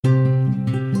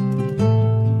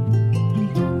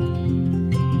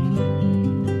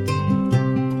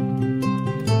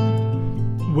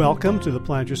Welcome to the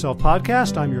Plant Yourself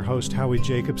podcast. I'm your host, Howie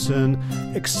Jacobson.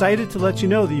 Excited to let you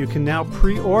know that you can now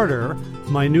pre-order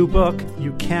my new book,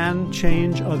 You Can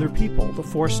Change Other People, the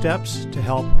 4 steps to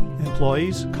help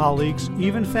employees, colleagues,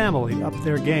 even family up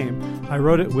their game. I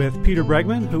wrote it with Peter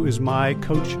Bregman, who is my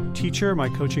coach teacher, my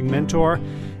coaching mentor,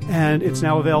 and it's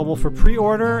now available for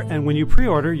pre-order. And when you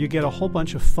pre-order, you get a whole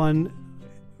bunch of fun,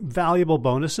 valuable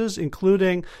bonuses,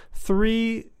 including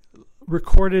 3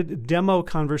 recorded demo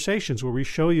conversations where we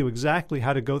show you exactly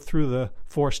how to go through the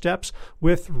 4 steps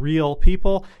with real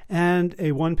people, and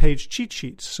a 1-page cheat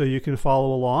sheet so you can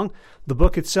follow along. The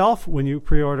book itself, when you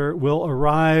pre-order, will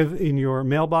arrive in your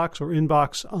mailbox or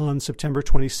inbox on September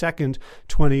 22nd,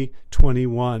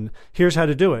 2021. Here's how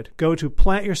to do it. Go to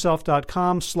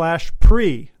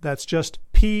plantyourself.com/pre. That's just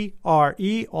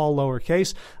P-R-E, all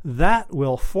lowercase. That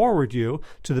will forward you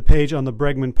to the page on the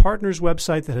Bregman Partners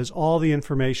website that has all the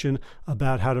information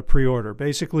about how to pre-order.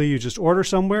 Basically, you just order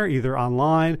somewhere, either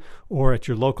online or at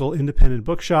your local independent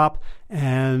bookshop,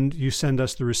 and you send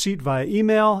us the receipt via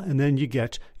email, and then you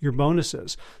get your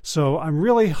bonuses. So I'm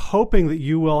really hoping that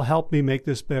you will help me make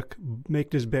this book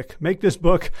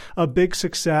a big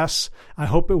success. I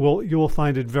hope you will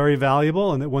find it very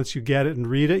valuable, and that once you get it and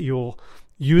read it, you'll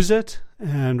use it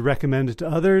and recommend it to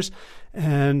others.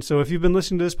 And so if you've been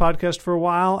listening to this podcast for a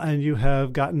while and you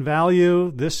have gotten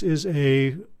value, this is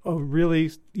a really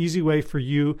easy way for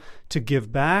you to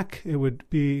give back. It would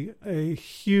be a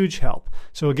huge help.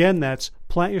 So again, that's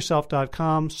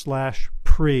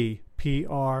plantyourself.com/pre,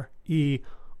 P-R-E,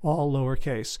 all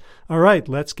lowercase. All right,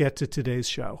 let's get to today's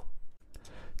show.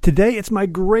 Today, it's my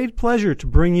great pleasure to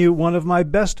bring you one of my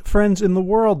best friends in the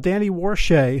world, Danny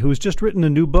Warshay, who's just written a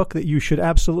new book that you should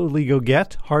absolutely go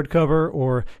get, hardcover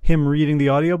or him reading the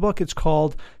audiobook. It's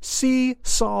called See,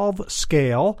 Solve,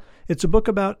 Scale. It's a book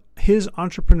about his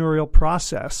entrepreneurial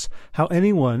process, how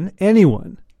anyone,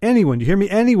 you hear me,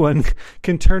 anyone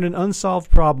can turn an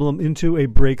unsolved problem into a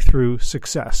breakthrough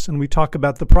success. And we talk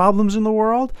about the problems in the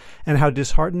world and how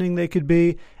disheartening they could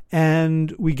be.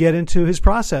 And we get into his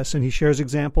process, and he shares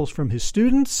examples from his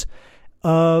students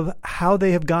of how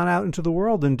they have gone out into the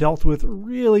world and dealt with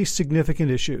really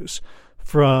significant issues,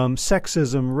 from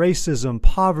sexism, racism,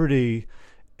 poverty,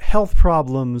 health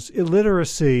problems,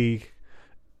 illiteracy,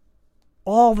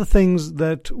 all the things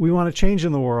that we want to change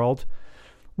in the world.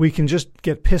 We can just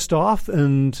get pissed off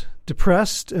and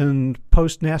depressed and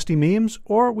post nasty memes,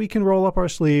 or we can roll up our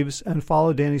sleeves and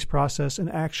follow Danny's process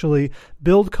and actually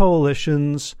build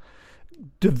coalitions,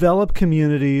 develop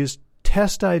communities,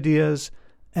 test ideas,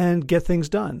 and get things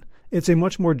done. It's a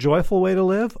much more joyful way to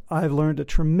live. I've learned a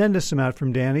tremendous amount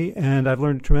from Danny, and I've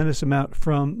learned a tremendous amount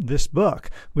from this book,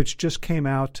 which just came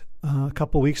out a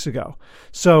couple weeks ago.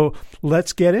 So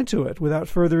let's get into it. Without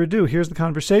further ado, here's the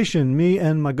conversation, me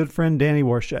and my good friend Danny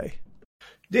Warshay.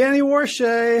 Danny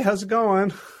Warshay, how's it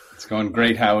going? It's going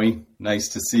great, Howie. Nice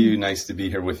to see you. Nice to be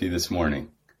here with you this morning.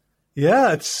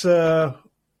 Yeah, it's,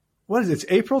 what is it? It's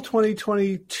April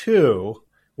 2022.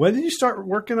 When did you start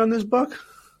working on this book?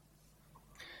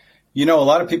 You know, a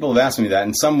lot of people have asked me that.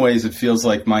 In some ways, it feels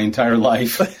like my entire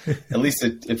life. At least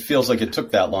it feels like it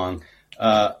took that long.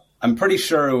 I'm pretty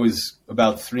sure it was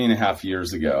about 3.5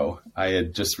 years ago. I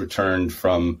had just returned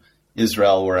from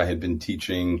Israel, where I had been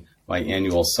teaching my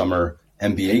annual summer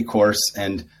MBA course,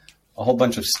 and a whole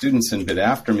bunch of students had been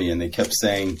after me, and they kept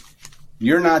saying,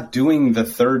 "You're not doing the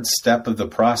 3rd step of the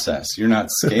process. You're not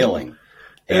scaling."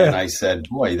 Yeah. And I said,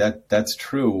 "Boy, that's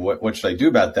true. What should I do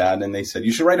about that?" And they said,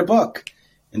 "You should write a book."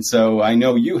 And so I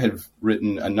know you have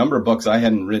written a number of books. I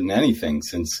hadn't written anything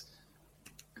since,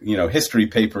 history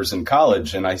papers in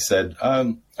college. And I said,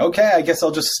 okay, I guess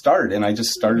I'll just start. And I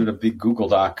just started a big Google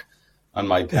Doc on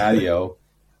my patio.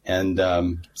 And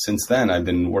since then, I've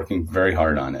been working very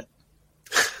hard on it.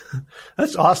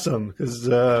 That's awesome, because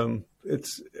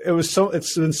it's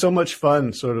been so much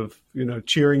fun, sort of,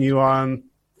 cheering you on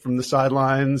from the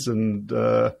sidelines and,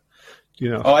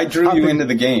 Oh, I drew you into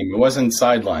the game. It wasn't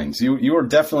sidelines. You were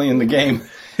definitely in the game.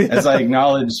 As I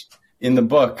acknowledged in the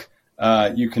book,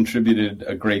 you contributed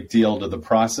a great deal to the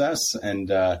process,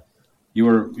 and you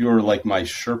were like my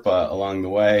Sherpa along the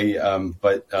way,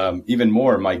 but even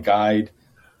more, my guide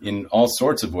in all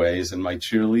sorts of ways, and my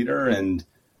cheerleader. And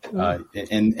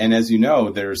as you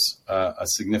know, there's a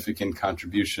significant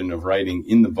contribution of writing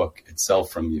in the book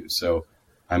itself from you. So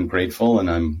I'm grateful, and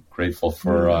I'm grateful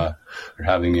for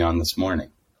having me on this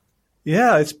morning.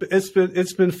 Yeah, it's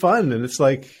been fun, and it's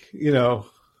like,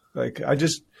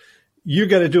 you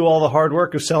got to do all the hard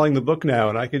work of selling the book now,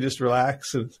 and I can just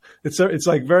relax. And it's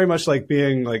like very much like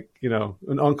being like, an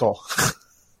uncle.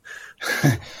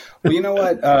 Well, you know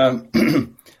what?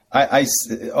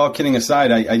 All kidding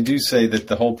aside, I do say that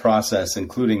the whole process,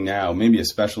 including now, maybe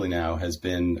especially now, has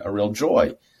been a real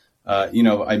joy.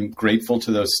 I'm grateful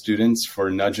to those students for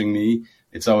nudging me.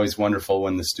 It's always wonderful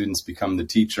when the students become the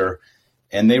teacher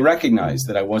and they recognize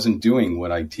that I wasn't doing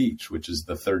what I teach, which is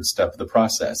the third step of the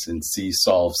process in see,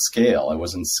 solve, scale. I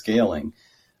wasn't scaling.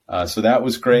 So that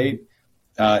was great.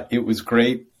 It was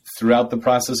great throughout the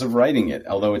process of writing it,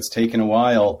 although it's taken a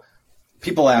while.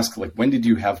 People ask, like, when did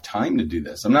you have time to do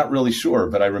this? I'm not really sure,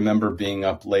 but I remember being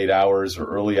up late hours or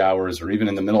early hours or even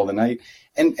in the middle of the night.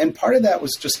 And part of that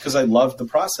was just because I loved the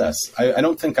process. I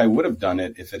don't think I would have done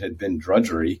it if it had been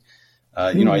drudgery.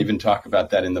 I even talk about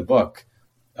that in the book.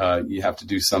 You have to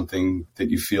do something that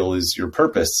you feel is your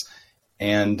purpose.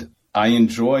 And I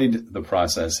enjoyed the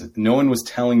process. No one was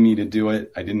telling me to do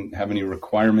it. I didn't have any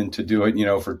requirement to do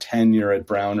it, for tenure at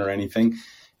Brown or anything.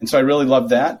 And so I really loved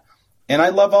that. And I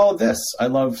love all of this. I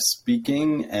love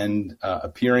speaking and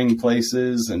appearing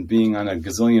places and being on a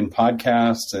gazillion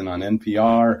podcasts and on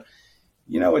NPR.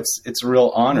 It's a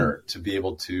real honor to be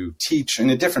able to teach in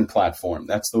a different platform.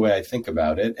 That's the way I think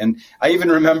about it. And I even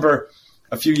remember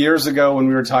a few years ago when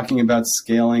we were talking about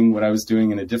scaling what I was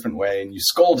doing in a different way, and you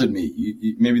scolded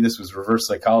me. Maybe this was reverse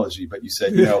psychology, but you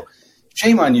said,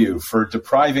 shame on you for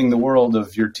depriving the world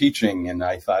of your teaching. And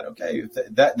I thought, okay,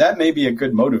 that may be a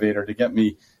good motivator to get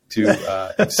me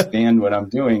to expand what I'm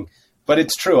doing. But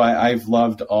it's true. I've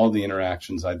loved all the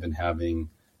interactions I've been having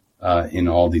in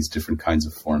all these different kinds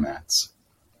of formats.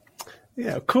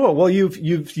 Yeah, cool. Well, you've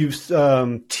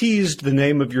teased the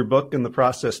name of your book in the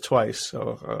process twice,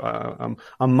 so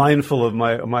I'm mindful of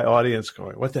my audience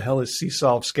going, "What the hell is See,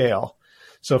 Solve, Scale?"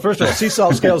 So first of all, See,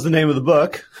 Solve, Scale is the name of the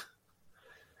book,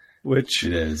 which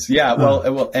it is. Yeah,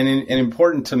 well, and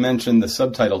important to mention the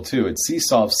subtitle too. It's See,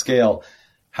 Solve, Scale: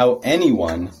 How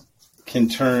Anyone Can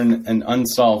Turn an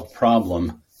Unsolved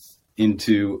Problem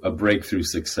into a Breakthrough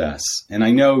Success. And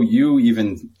I know you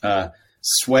even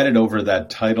sweated over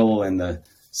that title and the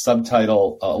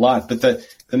subtitle a lot, but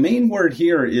the main word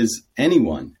here is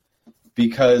anyone,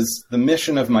 because the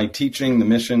mission of my teaching, the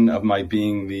mission of my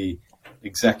being the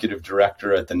executive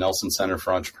director at the Nelson Center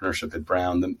for Entrepreneurship at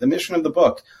Brown, the mission of the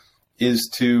book is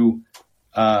to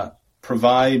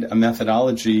provide a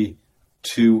methodology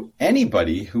to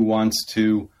anybody who wants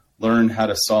to learn how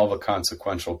to solve a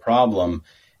consequential problem,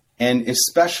 and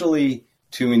especially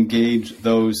to engage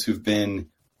those who've been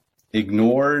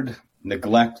ignored,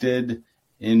 neglected,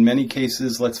 in many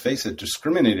cases, let's face it,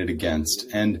 discriminated against.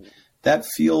 And that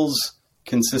feels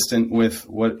consistent with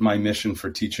what my mission for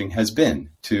teaching has been,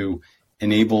 to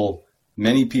enable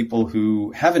many people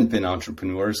who haven't been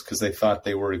entrepreneurs because they thought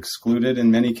they were excluded,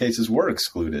 in many cases were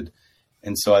excluded.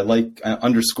 And so I like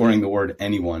underscoring the word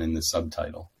anyone in the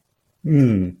subtitle.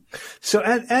 So,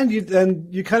 and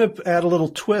you kind of add a little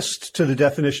twist to the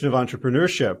definition of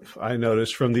entrepreneurship, I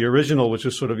noticed, from the original, which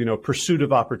is sort of, pursuit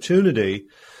of opportunity,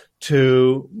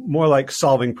 to more like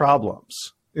solving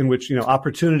problems, in which,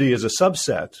 opportunity is a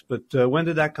subset. But when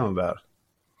did that come about?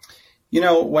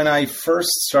 When I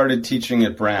first started teaching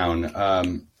at Brown,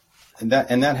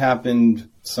 that happened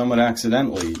somewhat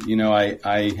accidentally.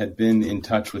 I had been in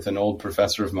touch with an old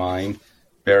professor of mine,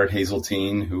 Barrett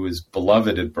Hazeltine, who is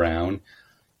beloved at Brown.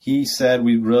 He said,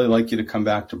 we'd really like you to come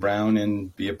back to Brown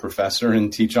and be a professor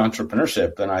and teach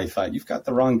entrepreneurship. And I thought, you've got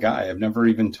the wrong guy. I've never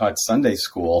even taught Sunday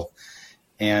school.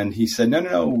 And he said,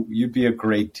 no, you'd be a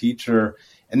great teacher.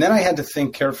 And then I had to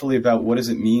think carefully about what does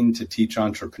it mean to teach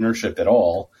entrepreneurship at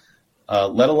all,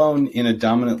 let alone in a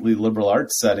dominantly liberal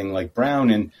arts setting like Brown.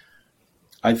 And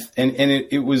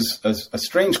it was a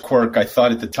strange quirk. I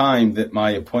thought at the time that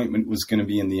my appointment was going to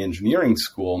be in the engineering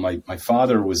school. My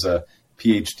father was a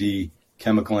PhD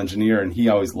chemical engineer, and he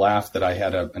always laughed that I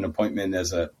had an appointment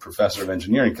as a professor of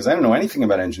engineering because I don't know anything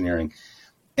about engineering.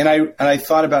 And I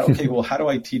thought about, okay, well, how do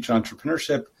I teach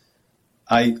entrepreneurship?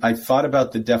 I thought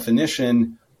about the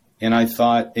definition, and I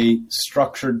thought a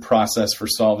structured process for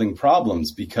solving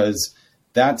problems, because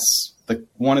that's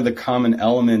one of the common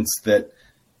elements that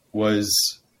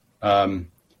was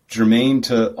germane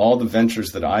to all the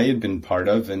ventures that I had been part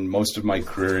of. And most of my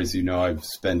career, as you know, I've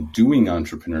spent doing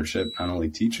entrepreneurship, not only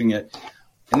teaching it.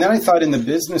 And then I thought in the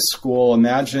business school, in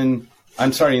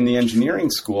the engineering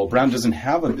school, Brown doesn't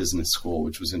have a business school,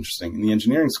 which was interesting. In the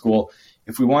engineering school,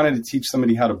 if we wanted to teach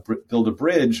somebody how to build a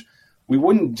bridge, we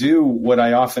wouldn't do what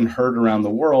I often heard around the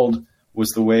world was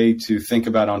the way to think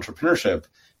about entrepreneurship.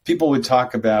 People would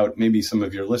talk about, maybe some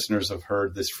of your listeners have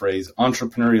heard this phrase,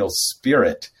 entrepreneurial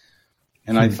spirit.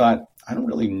 And I thought, I don't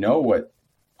really know what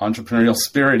entrepreneurial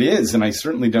spirit is, and I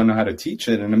certainly don't know how to teach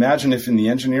it. And imagine if in the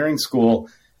engineering school,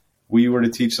 we were to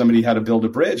teach somebody how to build a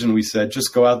bridge, and we said,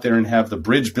 just go out there and have the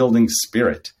bridge building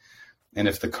spirit. And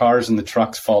if the cars and the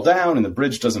trucks fall down and the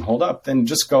bridge doesn't hold up, then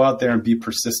just go out there and be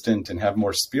persistent and have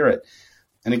more spirit.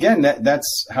 And again,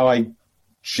 that's how I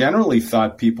generally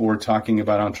thought people were talking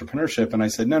about entrepreneurship. And I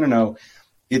said, no.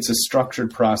 It's a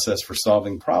structured process for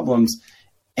solving problems.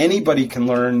 Anybody can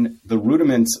learn the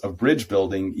rudiments of bridge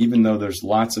building, even though there's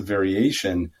lots of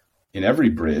variation in every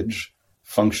bridge,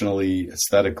 functionally,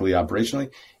 aesthetically,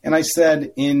 operationally. And I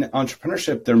said, in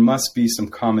entrepreneurship, there must be some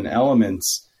common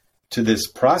elements to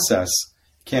this process.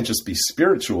 It can't just be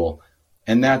spiritual.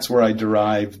 And that's where I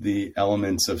derived the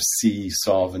elements of see,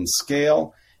 solve, and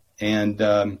scale. And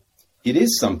it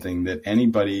is something that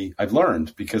anybody, I've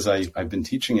learned because I've been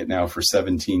teaching it now for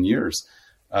 17 years,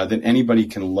 that anybody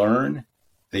can learn,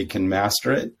 they can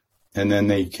master it, and then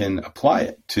they can apply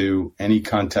it to any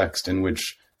context in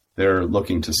which they're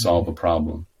looking to solve a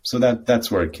problem. So that's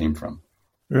where it came from.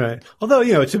 Right.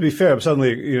 Although, to be fair, I'm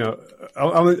suddenly,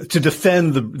 to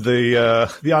defend the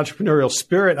entrepreneurial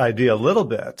spirit idea a little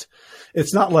bit.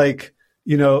 It's not like,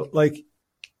 like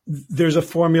there's a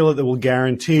formula that will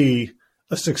guarantee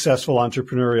a successful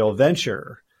entrepreneurial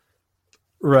venture,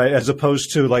 right? As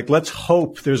opposed to like, let's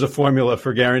hope there's a formula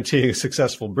for guaranteeing a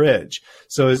successful bridge.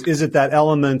 So is it that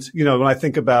element, when I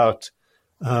think about,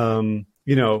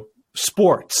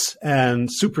 sports and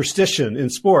superstition in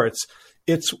sports,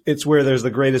 it's where there's the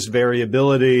greatest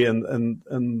variability and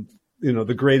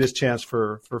the greatest chance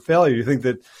for failure. You think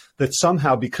that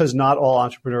somehow, because not all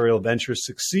entrepreneurial ventures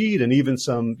succeed, and even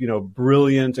some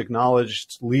brilliant,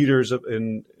 acknowledged leaders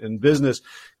in business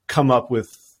come up with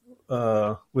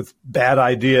bad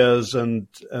ideas and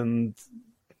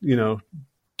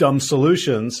dumb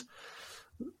solutions,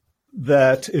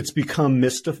 that it's become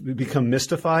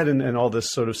mystified, and all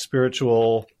this sort of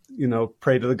spiritual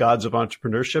pray to the gods of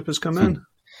entrepreneurship has come in.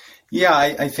 Yeah,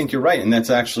 I think you're right. And that's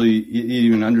actually, it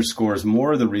even underscores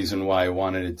more the reason why I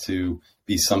wanted it to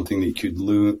be something that you could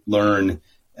learn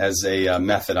as a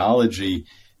methodology.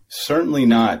 Certainly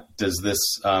not does this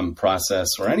process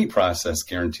or any process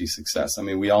guarantee success. I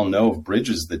mean, we all know of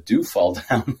bridges that do fall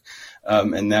down,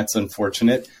 and that's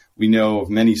unfortunate. We know of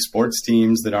many sports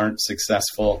teams that aren't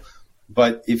successful.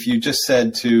 But if you just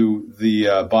said to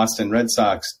the Boston Red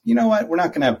Sox, you know what, we're not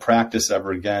going to have practice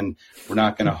ever again, we're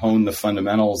not going to hone the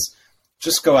fundamentals,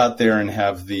 just go out there and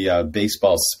have the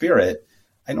baseball spirit,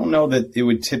 I don't know that it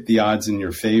would tip the odds in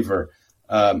your favor.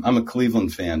 I'm a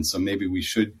Cleveland fan, so maybe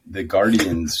the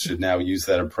Guardians should now use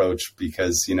that approach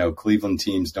because, Cleveland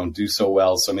teams don't do so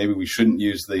well. So maybe we shouldn't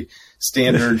use the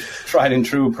standard tried and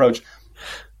true approach.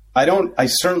 I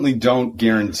certainly don't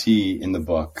guarantee in the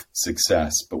book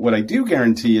success, but what I do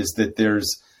guarantee is that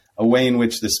there's a way in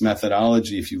which this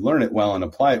methodology, if you learn it well and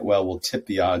apply it well, will tip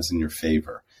the odds in your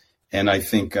favor. And I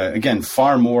think, again,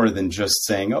 far more than just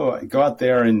saying, go out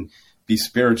there and be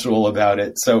spiritual about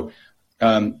it. So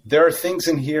there are things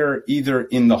in here, either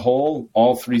in the whole,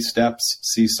 all three steps,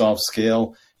 see, solve,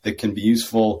 scale, that can be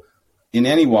useful in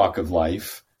any walk of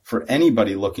life for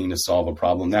anybody looking to solve a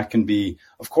problem. That can be,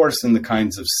 of course, in the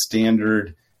kinds of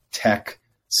standard tech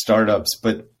startups,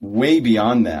 but way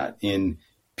beyond that in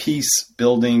peace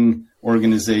building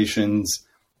organizations,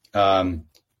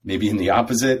 maybe in the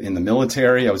opposite, in the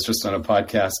military. I was just on a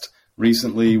podcast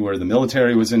recently where the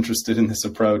military was interested in this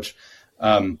approach.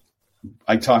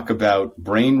 I talk about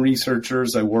brain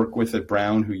researchers I work with at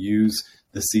Brown who use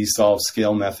the see, solve,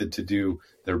 scale method to do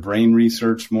their brain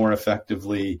research more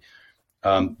effectively.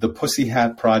 The Pussy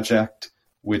Hat Project,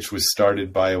 which was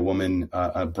started by a woman,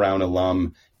 a Brown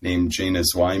alum named Jana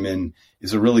Zweiman,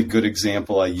 is a really good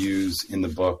example I use in the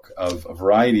book of a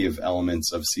variety of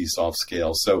elements of see, solve,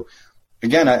 scale. So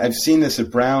again, I've seen this at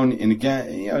Brown in,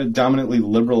 again, a dominantly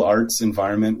liberal arts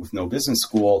environment with no business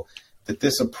school, that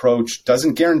this approach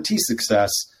doesn't guarantee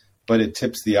success, but it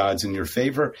tips the odds in your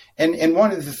favor. And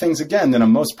one of the things, again, that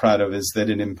I'm most proud of is that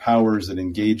it empowers, it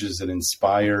engages, it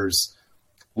inspires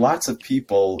lots of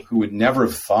people who would never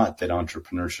have thought that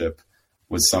entrepreneurship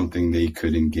was something they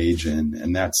could engage in.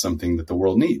 And that's something that the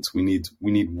world needs. We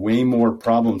need way more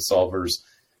problem solvers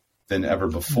than ever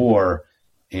before.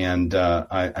 And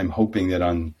I'm hoping that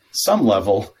on some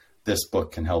level, this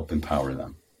book can help empower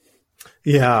them.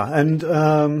 Yeah. And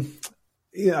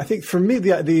I think for me,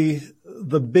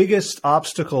 the biggest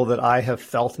obstacle that I have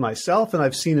felt myself and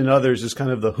I've seen in others is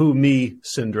kind of the who me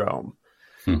syndrome.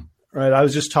 Right. I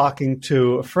was just talking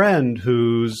to a friend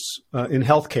who's in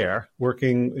healthcare,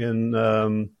 working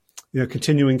in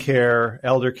continuing care,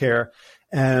 elder care,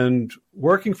 and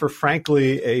working for,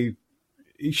 frankly, a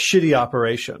shitty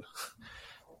operation,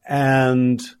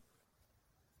 and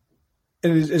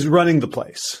is running the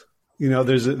place.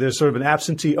 There's sort of an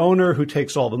absentee owner who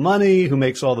takes all the money, who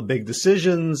makes all the big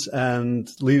decisions, and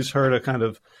leaves her to kind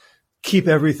of keep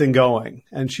everything going.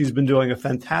 And she's been doing a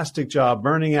fantastic job,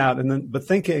 burning out, but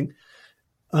thinking,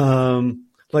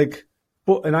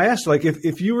 and I asked her, like,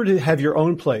 if you were to have your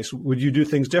own place, would you do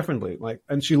things differently? Like,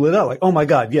 and she lit up like, oh my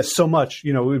God, yes, so much.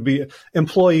 It would be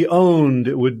employee owned.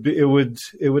 It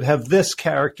would have this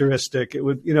characteristic. It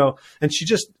would, and she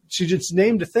just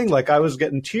named a thing. Like, I was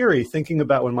getting teary thinking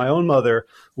about when my own mother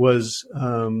was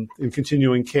in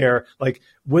continuing care. Like,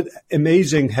 what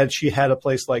amazing had she had a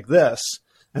place like this?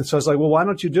 And so I was like, well, why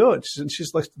don't you do it? And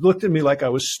she's like, looked at me like I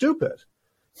was stupid.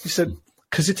 She said,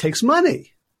 because it takes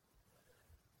money.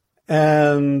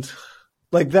 And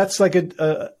like, that's like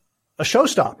a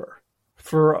showstopper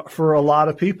for a lot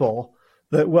of people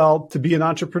that, well, to be an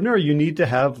entrepreneur, you need to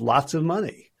have lots of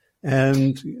money.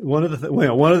 And one of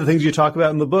the things you talk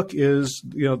about in the book is,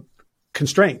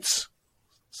 constraints.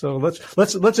 So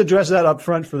let's address that up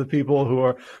front for the people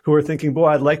who are thinking, boy,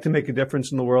 I'd like to make a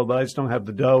difference in the world, but I just don't have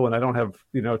the dough and I don't have,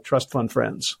 trust fund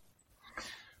friends.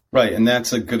 Right. And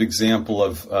that's a good example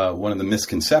of one of the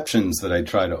misconceptions that I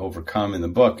try to overcome in the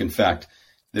book. In fact,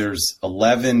 there's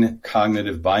 11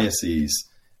 cognitive biases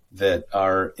that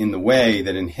are in the way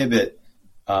that inhibit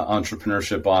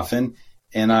entrepreneurship often.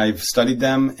 And I've studied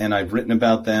them and I've written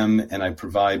about them and I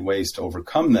provide ways to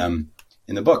overcome them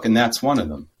in the book. And that's one of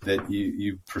them, that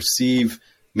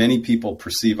many people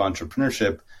perceive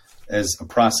entrepreneurship as a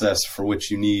process for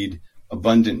which you need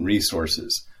abundant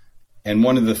resources. And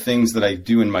one of the things that I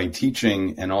do in my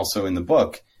teaching and also in the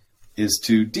book is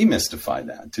to demystify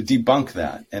that, to debunk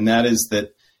that. And that is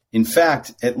that, in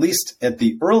fact, at least at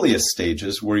the earliest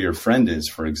stages where your friend is,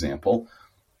 for example,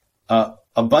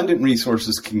 abundant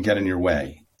resources can get in your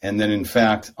way. And then, in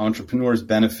fact, entrepreneurs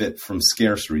benefit from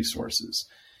scarce resources.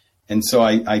 And so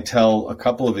I tell a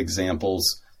couple of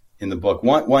examples in the book.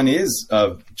 One is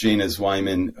of Jana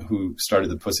Zweiman, who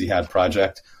started the Pussy Hat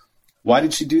Project. Why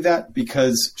did she do that?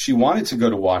 Because she wanted to go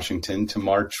to Washington to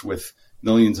march with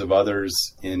millions of others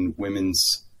in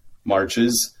women's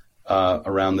marches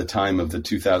around the time of the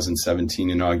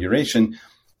 2017 inauguration,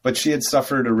 but she had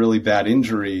suffered a really bad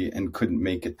injury and couldn't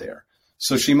make it there.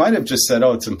 So she might have just said,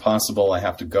 oh, it's impossible. I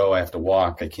have to go. I have to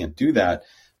walk. I can't do that.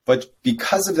 But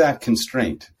because of that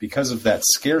constraint, because of that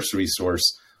scarce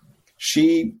resource,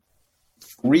 she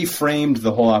reframed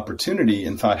the whole opportunity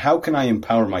and thought, how can I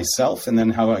empower myself? And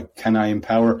then how can I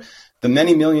empower the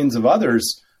many millions of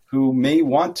others who may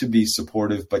want to be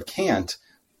supportive but can't?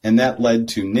 And that led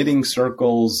to knitting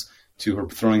circles, to her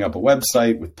throwing up a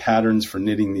website with patterns for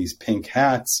knitting these pink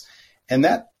hats. And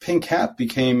that pink hat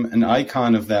became an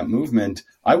icon of that movement.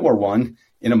 I wore one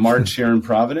in a march here in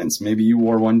Providence. Maybe you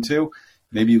wore one too.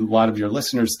 Maybe a lot of your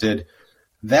listeners did.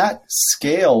 That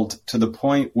scaled to the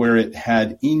point where it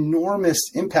had enormous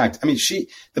impact. I mean,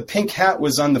 the pink hat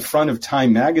was on the front of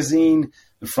Time magazine,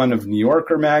 the front of New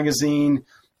Yorker magazine.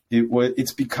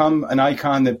 It's become an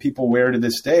icon that people wear to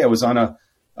this day. I was on a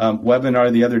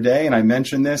webinar the other day and I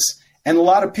mentioned this, and a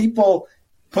lot of people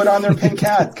put on their pink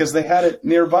hat because they had it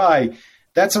nearby.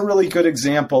 That's a really good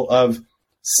example of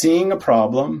seeing a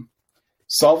problem,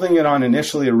 solving it on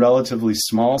initially a relatively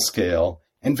small scale,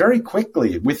 and very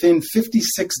quickly, within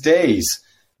 56 days,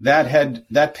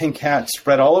 that pink hat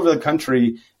spread all over the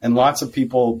country and lots of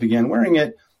people began wearing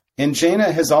it. And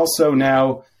Jana has also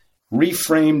now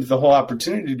reframed the whole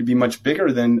opportunity to be much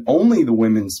bigger than only the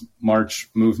Women's March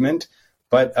movement.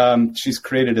 But she's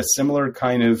created a similar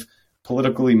kind of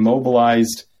politically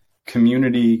mobilized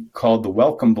community called the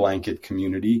Welcome Blanket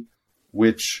community,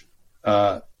 which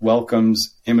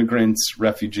welcomes immigrants,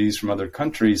 refugees from other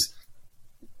countries.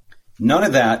 None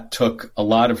of that took a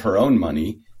lot of her own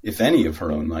money, if any of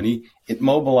her own money. It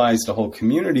mobilized a whole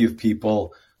community of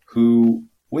people who,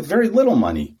 with very little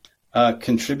money,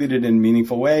 contributed in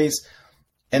meaningful ways.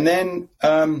 And then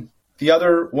the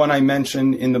other one I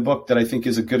mentioned in the book that I think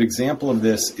is a good example of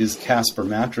this is Casper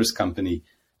Mattress Company.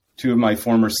 Two of my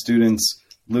former students,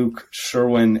 Luke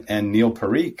Sherwin and Neil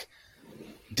Parikh,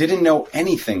 didn't know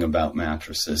anything about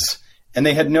mattresses. And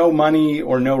they had no money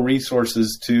or no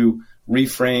resources to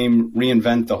reframe,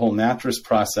 reinvent the whole mattress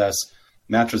process,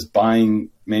 mattress buying,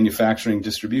 manufacturing,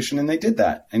 distribution, and they did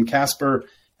that. And Casper,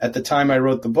 at the time I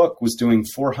wrote the book, was doing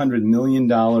 $400 million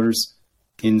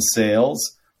in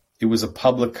sales. It was a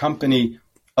public company.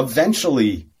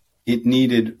 Eventually, it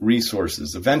needed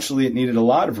resources. Eventually, it needed a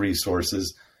lot of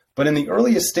resources. But in the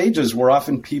earliest stages, where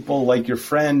often people like your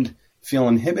friend feel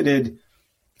inhibited,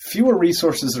 fewer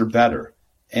resources are better.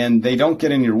 And they don't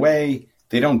get in your way.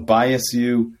 They don't bias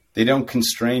you. They don't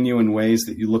constrain you in ways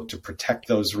that you look to protect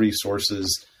those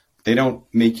resources. They don't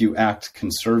make you act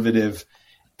conservative.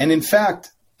 And in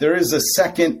fact, there is a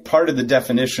second part of the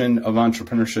definition of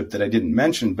entrepreneurship that I didn't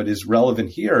mention, but is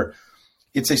relevant here.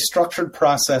 it's a structured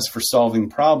process for solving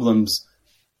problems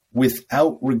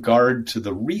without regard to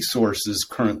the resources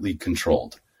currently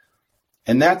controlled.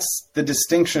 And that's the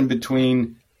distinction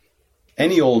between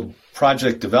any old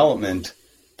project development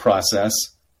process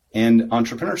and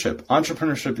entrepreneurship.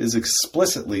 Entrepreneurship is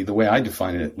explicitly, the way I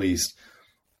define it at least,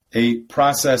 a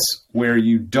process where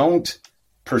you don't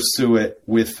pursue it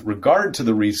with regard to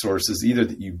the resources, either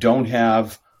that you don't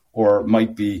have or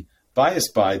might be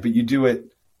biased by, but you do it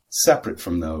separate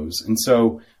from those. And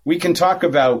so we can talk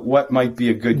about what might be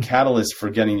a good catalyst for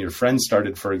getting your friends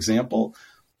started, for example.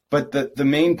 But the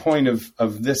main point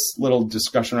of this little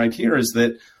discussion right here is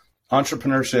that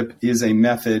entrepreneurship is a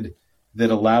method that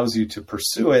allows you to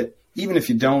pursue it, even if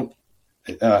you don't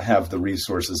have the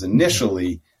resources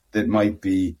initially that might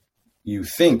be, you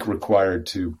think, required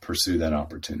to pursue that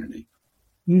opportunity.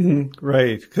 Mm-hmm.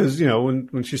 Right. Because,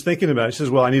 when she's thinking about it, she says,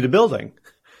 well, I need a building.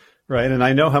 Right. And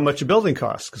I know how much a building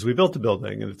costs because we built a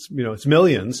building and it's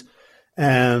millions.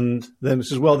 And then it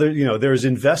says, well, there's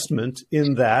investment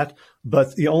in that,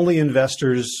 but the only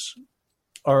investors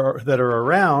that are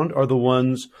around are the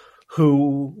ones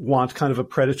who want kind of a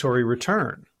predatory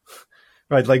return,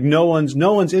 right? Like no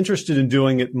one's interested in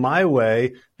doing it my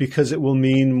way because it will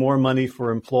mean more money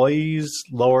for employees,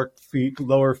 lower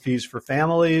fees for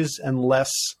families, and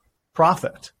less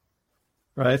profit,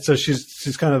 right? So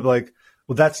she's kind of like,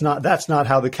 well, that's not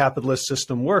how the capitalist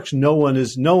system works. No one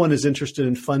is interested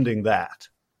in funding that.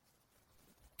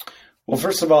 Well,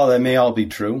 first of all, that may all be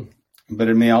true, but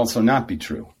it may also not be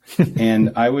true.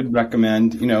 And I would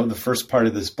recommend, the first part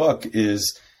of this book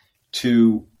is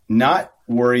to not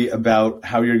worry about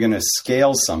how you're going to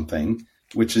scale something,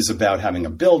 which is about having a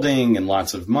building and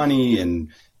lots of money and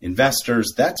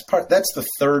investors. That's the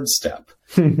third step.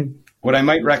 What I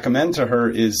might recommend to her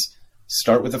is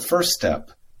start with the first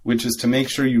step, which is to make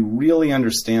sure you really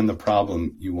understand the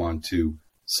problem you want to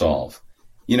solve.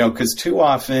 Because too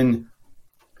often,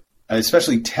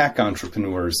 especially tech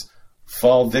entrepreneurs,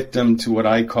 fall victim to what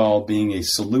I call being a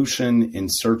solution in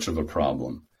search of a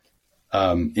problem.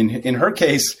 In her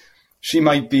case, she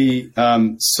might be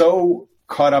so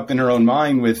caught up in her own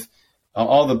mind with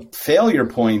all the failure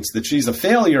points that she's a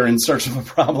failure in search of a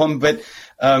problem. But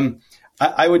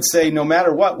I would say no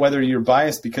matter what, whether you're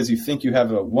biased because you think you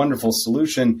have a wonderful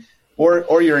solution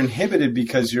or you're inhibited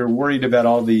because you're worried about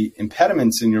all the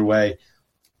impediments in your way,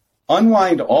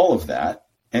 unwind all of that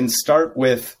and start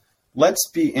with, let's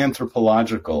be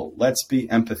anthropological. Let's be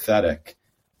empathetic.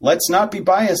 Let's not be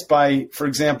biased by, for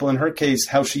example, in her case,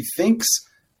 how she thinks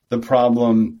the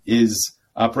problem is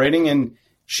operating. And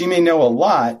she may know a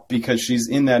lot because she's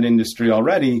in that industry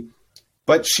already,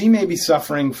 but she may be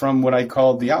suffering from what I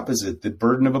call the opposite, the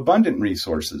burden of abundant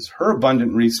resources. Her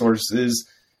abundant resources,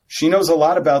 she knows a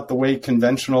lot about the way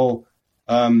conventional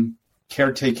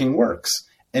caretaking works.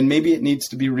 And maybe it needs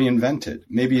to be reinvented.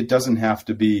 Maybe it doesn't have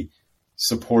to be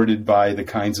supported by the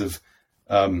kinds of,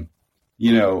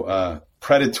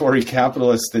 predatory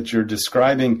capitalists that you're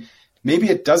describing. Maybe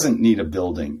it doesn't need a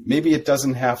building. Maybe it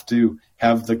doesn't have to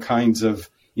have the kinds of,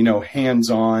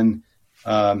 hands-on,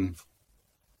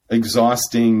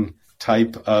 exhausting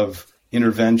type of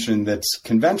intervention that's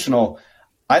conventional.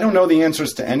 I don't know the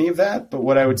answers to any of that, but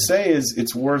what I would say is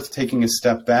it's worth taking a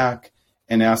step back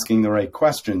and asking the right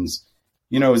questions.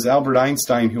 It was Albert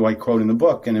Einstein, who I quote in the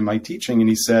book and in my teaching, and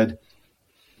he said,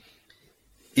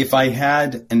 if I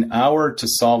had an hour to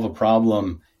solve a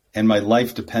problem and my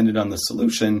life depended on the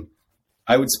solution,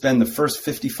 I would spend the first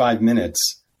 55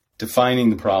 minutes defining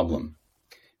the problem.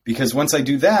 Because once I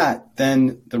do that,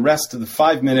 then the rest of the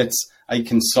 5 minutes, I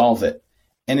can solve it.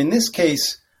 And in this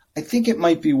case, I think it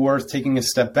might be worth taking a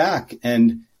step back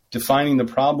and defining the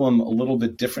problem a little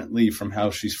bit differently from how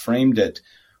she's framed it.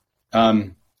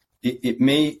 For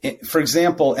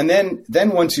example, and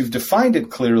then once you've defined it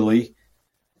clearly,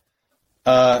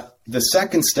 the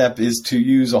second step is to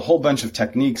use a whole bunch of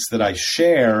techniques that I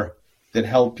share that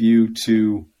help you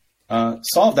to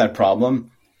solve that problem.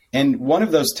 And one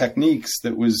of those techniques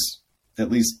that was at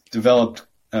least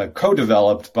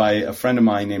co-developed by a friend of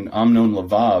mine named Amnon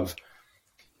Lavav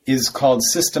is called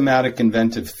systematic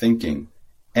inventive thinking.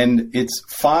 And it's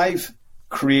 5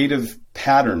 creative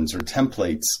patterns or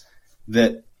templates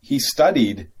that he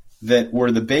studied that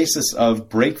were the basis of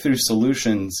breakthrough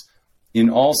solutions in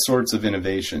all sorts of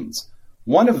innovations.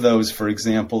 One of those, for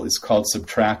example, is called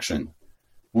subtraction,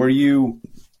 where you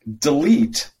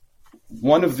delete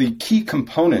one of the key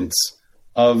components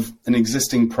of an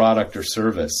existing product or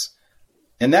service.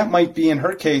 And that might be, in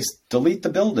her case, delete the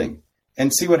building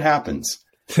and see what happens.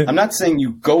 I'm not saying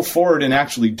you go forward and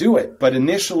actually do it, but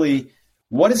initially,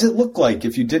 what does it look like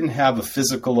if you didn't have a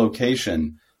physical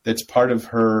location that's part of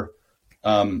her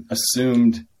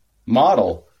assumed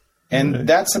model. And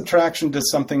that subtraction does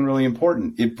something really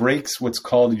important. It breaks what's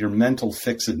called your mental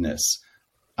fixedness.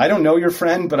 I don't know your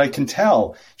friend, but I can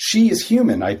tell she is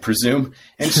human, I presume.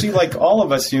 And she, like all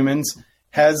of us humans,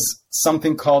 has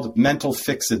something called mental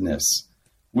fixedness,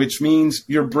 which means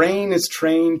your brain is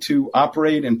trained to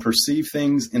operate and perceive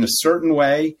things in a certain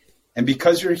way. And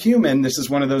because you're human, this is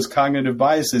one of those cognitive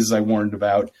biases I warned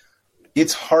about.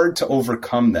 It's hard to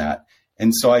overcome that.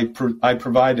 And so I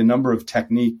provide a number of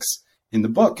techniques in the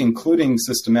book, including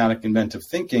systematic inventive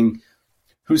thinking,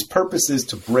 whose purpose is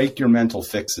to break your mental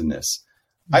fixedness.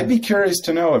 I'd be curious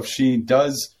to know if she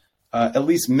does at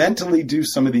least mentally do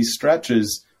some of these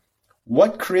stretches,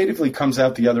 what creatively comes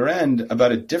out the other end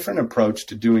about a different approach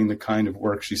to doing the kind of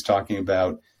work she's talking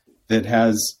about that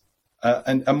has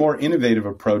a more innovative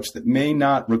approach that may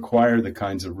not require the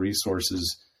kinds of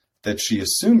resources that she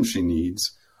assumes she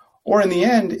needs. Or in the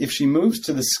end, if she moves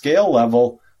to the scale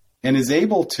level and is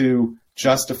able to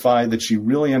justify that she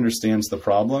really understands the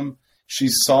problem,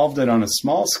 she's solved it on a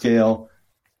small scale,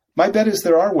 my bet is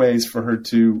there are ways for her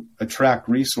to attract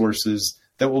resources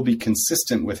that will be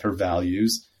consistent with her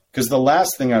values, because the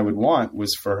last thing I would want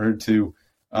was for her to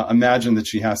imagine that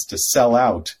she has to sell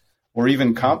out or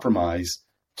even compromise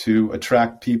to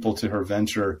attract people to her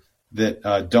venture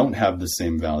that don't have the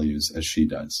same values as she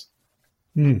does.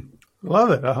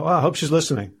 Love it. I hope she's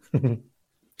listening.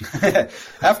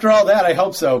 After all that, I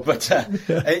hope so. But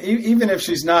even if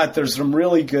she's not, there's some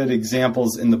really good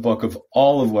examples in the book of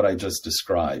all of what I just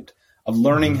described, of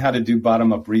learning how to do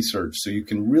bottom-up research so you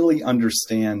can really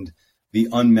understand the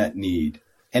unmet need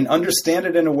and understand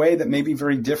it in a way that may be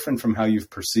very different from how you've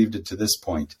perceived it to this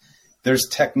point. There's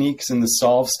techniques in the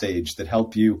solve stage that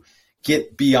help you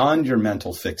get beyond your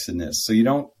mental fixedness so you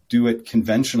don't do it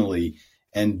conventionally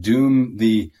and doom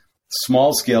the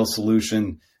small-scale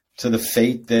solution to the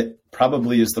fate that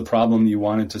probably is the problem you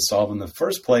wanted to solve in the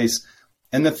first place.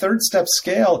 And the third step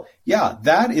scale,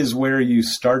 that is where you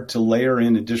start to layer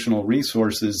in additional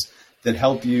resources that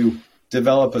help you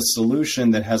develop a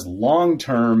solution that has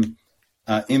long-term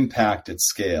impact at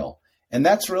scale. And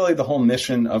that's really the whole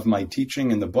mission of my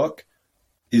teaching in the book,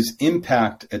 is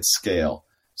impact at scale,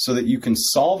 so that you can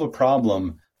solve a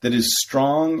problem that is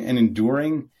strong and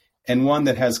enduring and one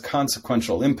that has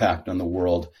consequential impact on the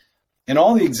world. And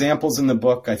all the examples in the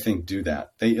book, I think, do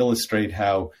that. They illustrate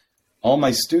how all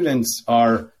my students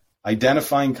are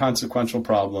identifying consequential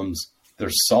problems. They're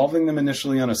solving them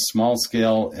initially on a small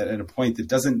scale at a point that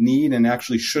doesn't need and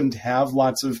actually shouldn't have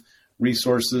lots of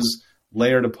resources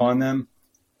layered upon them.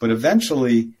 But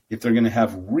eventually, if they're going to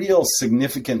have real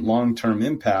significant long-term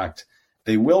impact,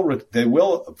 they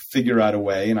will figure out a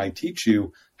way, and I teach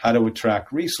you how to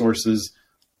attract resources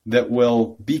that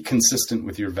will be consistent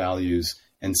with your values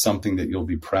and something that you'll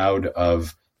be proud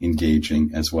of engaging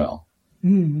as well.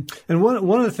 And one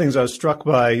of the things I was struck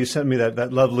by, you sent me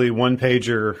that lovely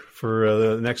one-pager for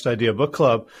the Next Idea Book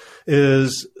Club,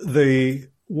 is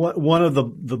one of the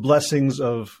blessings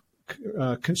of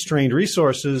constrained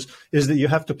resources is that you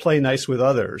have to play nice with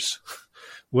others.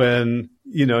 When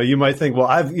you might think, well,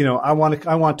 I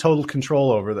want total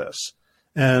control over this,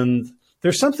 and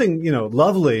there's something,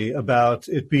 lovely about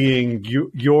it being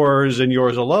yours and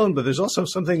yours alone, but there's also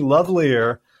something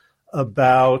lovelier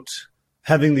about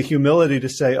having the humility to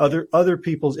say other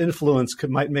people's influence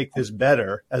might make this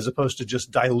better, as opposed to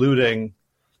just diluting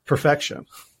perfection.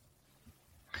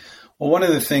 Well, one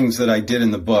of the things that I did in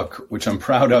the book, which I'm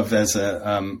proud of as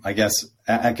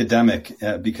academic,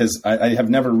 because I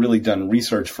have never really done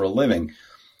research for a living,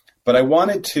 but I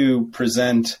wanted to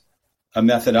present a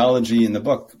methodology in the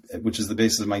book, which is the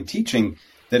basis of my teaching,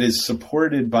 that is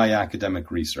supported by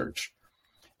academic research.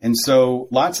 And so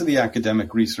lots of the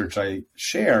academic research I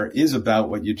share is about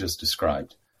what you just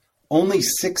described. Only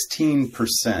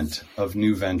 16% of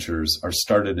new ventures are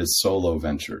started as solo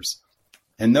ventures.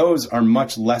 And those are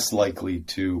much less likely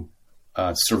to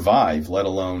survive, let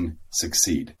alone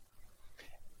succeed.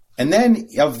 And then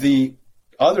of the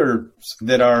others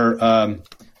that are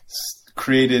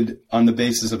created on the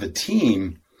basis of a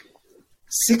team,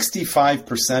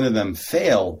 65% of them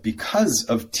fail because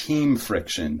of team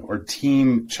friction or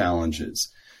team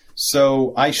challenges.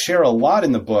 So I share a lot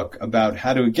in the book about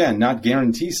how to, again, not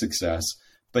guarantee success,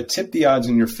 but tip the odds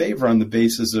in your favor on the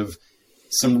basis of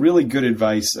some really good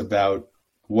advice about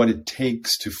what it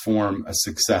takes to form a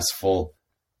successful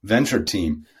venture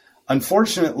team.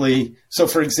 Unfortunately, so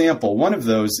for example, one of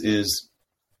those is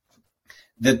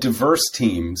that diverse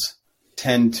teams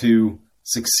tend to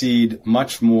succeed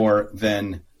much more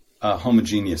than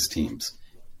homogeneous teams.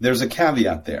 There's a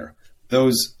caveat there.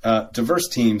 Those diverse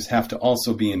teams have to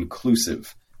also be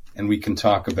inclusive. and we can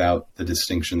talk about the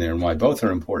distinction there and why both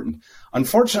are important.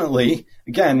 Unfortunately,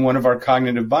 again, one of our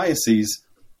cognitive biases,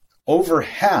 over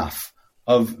half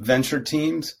of venture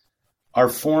teams are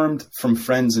formed from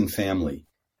friends and family,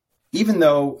 even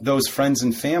though those friends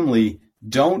and family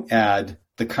don't add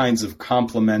the kinds of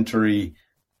complementary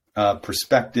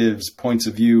perspectives, points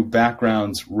of view,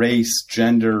 backgrounds, race,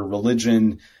 gender,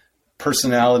 religion,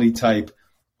 personality type.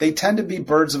 They tend to be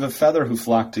birds of a feather who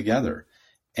flock together.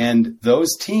 And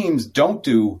those teams don't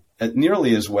do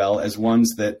nearly as well as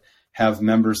ones that have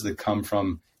members that come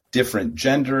from different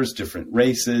genders, different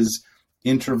races,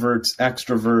 introverts,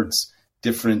 extroverts,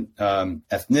 different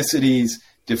ethnicities,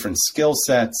 different skill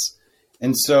sets.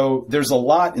 And so there's a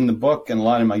lot in the book and a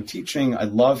lot in my teaching. I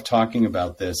love talking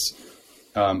about this,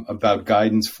 about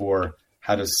guidance for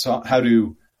how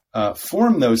to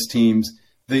form those teams.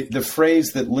 The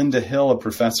phrase that Linda Hill, a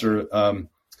professor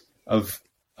of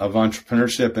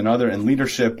entrepreneurship and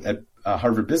leadership at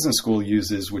Harvard Business School,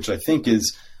 uses, which I think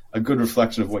is a good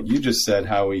reflection of what you just said,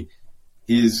 Howie,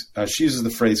 is she uses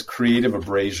the phrase creative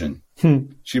abrasion.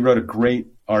 She wrote a great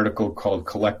article called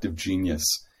Collective Genius.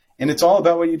 And it's all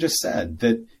about what you just said,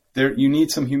 that you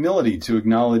need some humility to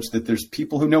acknowledge that there's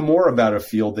people who know more about a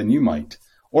field than you might,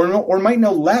 or might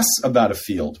know less about a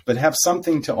field, but have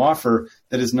something to offer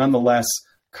that is nonetheless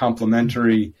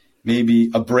complementary, maybe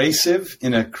abrasive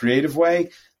in a creative way.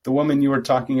 The woman you were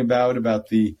talking about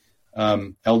the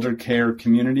elder care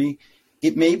community,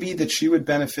 it may be that she would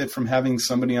benefit from having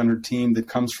somebody on her team that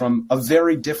comes from a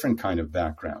very different kind of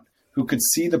background, who could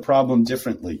see the problem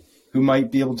differently, who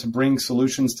might be able to bring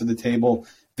solutions to the table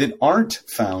that aren't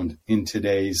found in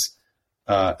today's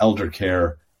elder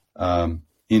care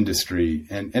industry.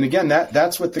 And again,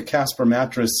 that's what the Casper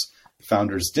Mattress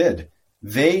founders did.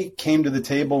 They came to the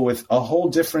table with a whole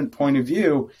different point of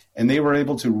view, and they were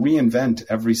able to reinvent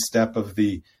every step of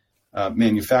the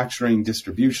manufacturing,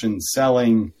 distribution,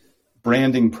 selling,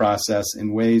 branding process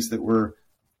in ways that were,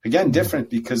 again,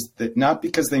 different not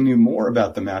because they knew more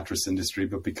about the mattress industry,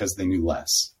 but because they knew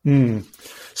less.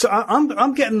 So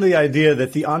I'm getting the idea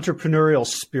that the entrepreneurial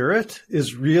spirit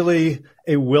is really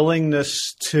a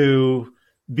willingness to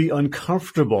be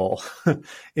uncomfortable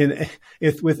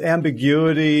with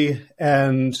ambiguity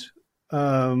and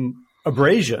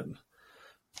abrasion,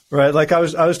 right? Like I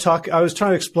was trying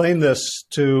to explain this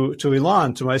to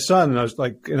Elon, to my son, and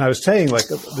I was saying like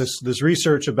this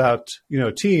research about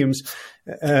teams,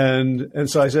 and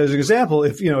so I said as an example,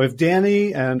 if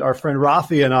Danny and our friend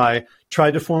Rafi and I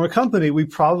tried to form a company, we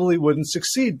probably wouldn't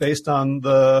succeed based on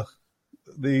the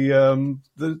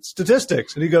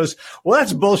statistics. And he goes, well,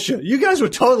 that's bullshit. You guys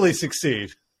would totally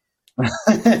succeed.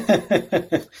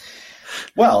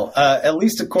 Well, at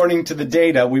least according to the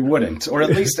data, we wouldn't. Or at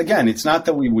least, again, it's not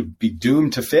that we would be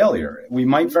doomed to failure. We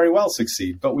might very well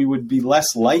succeed, but we would be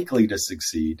less likely to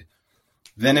succeed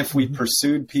than if we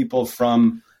pursued people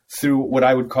through what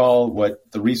I would call,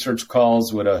 what the research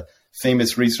calls, what a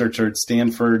famous researcher at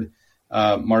Stanford,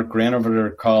 Mark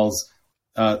Granovetter, calls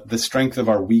the strength of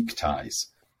our weak ties.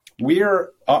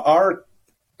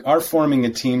 Our forming a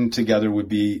team together would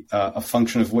be a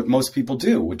function of what most people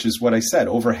do, which is what I said.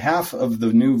 Over half of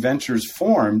the new ventures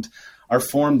formed are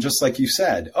formed just like you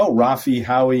said. Oh, Rafi,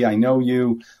 Howie, I know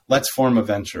you. Let's form a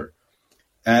venture.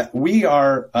 We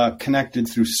are connected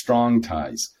through strong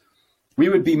ties. We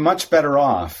would be much better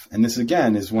off, and this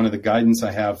again is one of the guidance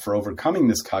I have for overcoming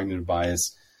this cognitive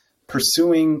bias,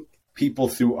 pursuing people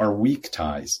through our weak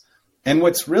ties. And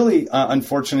what's really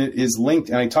unfortunate is linked,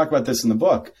 and I talk about this in the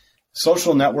book,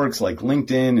 social networks like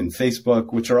LinkedIn and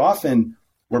Facebook, which are often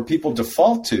where people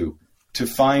default to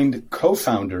find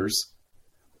co-founders,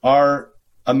 are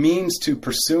a means to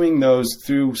pursuing those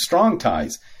through strong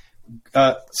ties.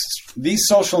 These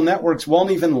social networks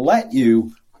won't even let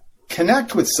you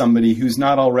connect with somebody who's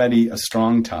not already a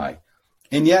strong tie.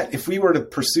 And yet, if we were to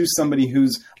pursue somebody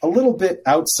who's a little bit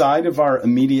outside of our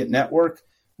immediate network,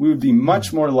 we would be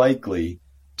much more likely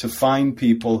to find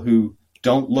people who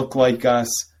don't look like us,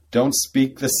 don't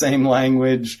speak the same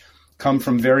language, come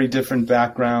from very different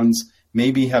backgrounds,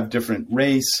 maybe have different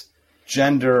race,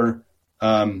 gender,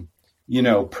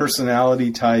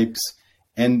 personality types.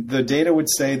 And the data would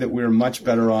say that we're much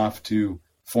better off to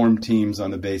form teams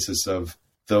on the basis of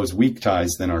those weak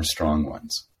ties than our strong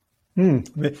ones.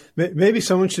 Maybe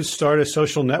someone should start a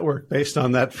social network based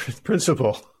on that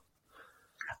principle.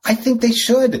 I think they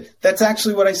should. That's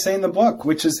actually what I say in the book,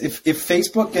 which is if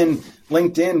Facebook and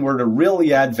LinkedIn were to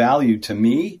really add value to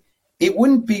me, it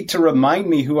wouldn't be to remind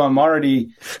me who I'm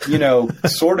already,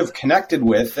 sort of connected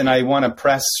with, and I want to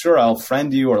press, sure, I'll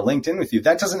friend you or LinkedIn with you.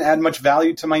 That doesn't add much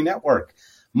value to my network.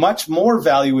 Much more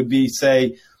value would be,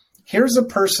 say, here's a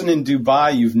person in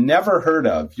Dubai you've never heard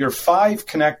of. You're 5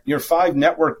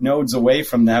 network nodes away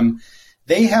from them.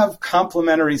 They have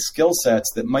complementary skill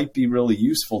sets that might be really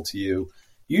useful to you.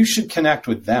 You should connect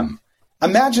with them.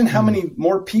 Imagine how many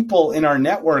more people in our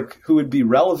network who would be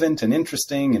relevant and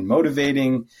interesting and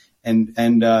motivating and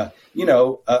a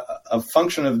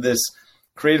function of this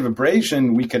creative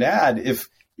abrasion we could add if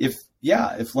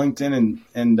LinkedIn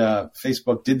and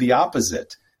Facebook did the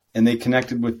opposite and they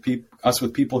connected with us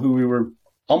with people who we were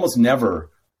almost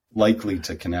never likely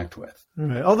to connect with.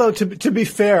 Right. Although to be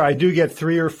fair, I do get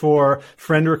 3 or 4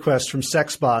 friend requests from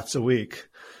sex bots a week.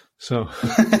 So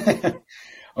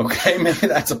okay, maybe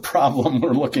that's a problem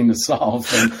we're looking to solve.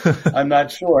 And I'm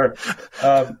not sure.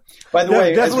 By the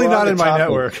way, definitely not in my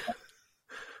network.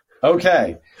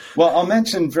 Okay. Well, I'll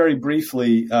mention very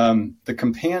briefly the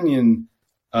companion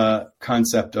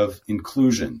concept of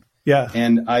inclusion. Yeah.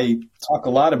 And I talk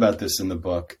a lot about this in the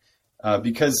book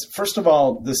because, first of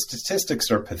all, the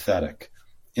statistics are pathetic.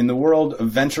 In the world of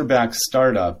venture-backed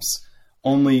startups,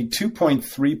 only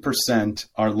 2.3%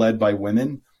 are led by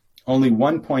women. Only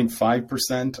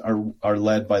 1.5% are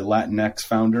led by Latinx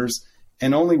founders,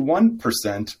 and only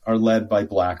 1% are led by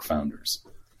Black founders.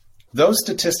 Those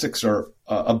statistics are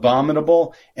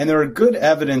abominable, and they're good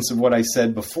evidence of what I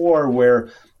said before, where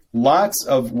lots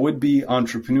of would-be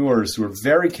entrepreneurs who are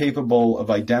very capable of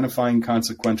identifying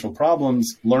consequential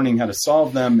problems, learning how to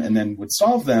solve them, and then would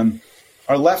solve them,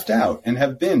 are left out and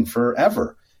have been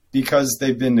forever because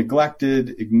they've been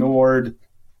neglected, ignored,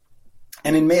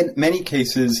 and in many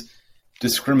cases,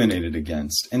 discriminated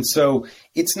against. And so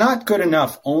it's not good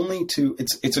enough only to,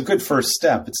 it's a good first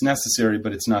step. It's necessary,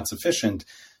 but it's not sufficient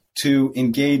to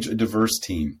engage a diverse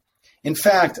team. In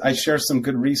fact, I share some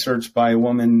good research by a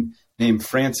woman named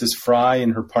Frances Fry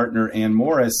and her partner Ann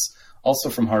Morris, also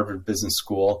from Harvard Business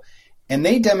School. And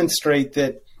they demonstrate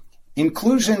that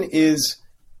inclusion is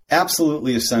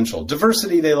absolutely essential.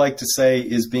 Diversity, they like to say,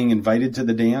 is being invited to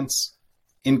the dance.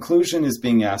 Inclusion is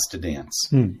being asked to dance.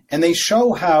 And they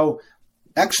show how,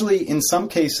 actually, in some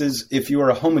cases, if you are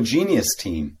a homogeneous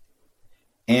team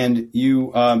and you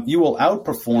will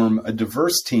outperform a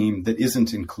diverse team that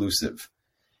isn't inclusive.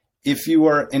 If you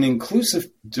are an inclusive,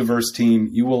 diverse team,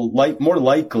 you will more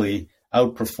likely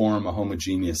outperform a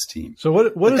homogeneous team. So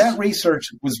what is that research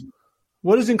was?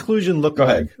 What does inclusion look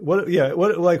like? What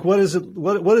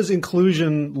does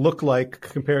inclusion look like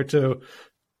compared to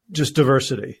just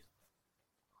diversity?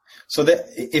 So that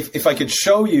if I could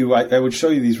show you, I would show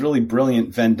you these really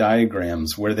brilliant Venn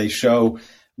diagrams where they show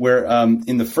where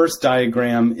in the first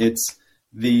diagram it's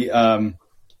the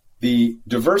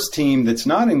diverse team that's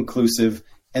not inclusive,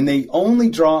 and they only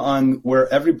draw on where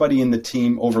everybody in the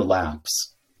team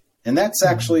overlaps, and that's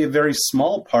actually a very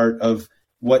small part of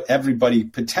what everybody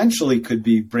potentially could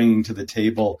be bringing to the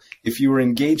table if you were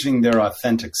engaging their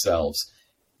authentic selves.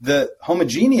 The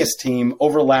homogeneous team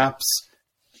overlaps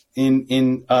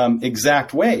in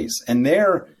exact ways, and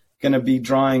they're going to be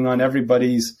drawing on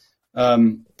everybody's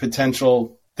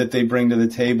potential that they bring to the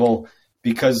table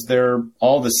because they're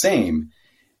all the same.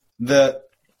 The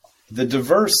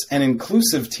diverse and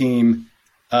inclusive team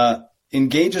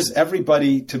engages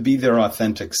everybody to be their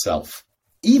authentic self,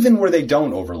 even where they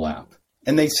don't overlap.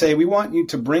 And they say, we want you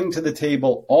to bring to the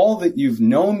table all that you've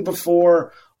known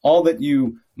before, all that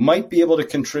you might be able to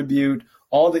contribute,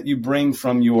 all that you bring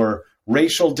from your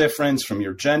racial difference, from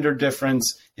your gender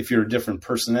difference, if you're a different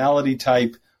personality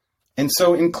type. And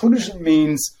so inclusion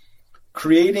means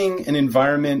creating an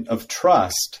environment of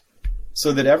trust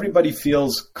so that everybody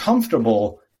feels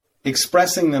comfortable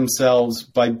expressing themselves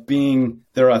by being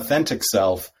their authentic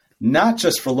self, not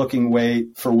just for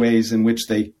looking for ways in which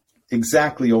they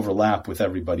exactly overlap with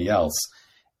everybody else.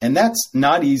 And that's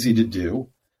not easy to do.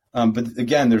 But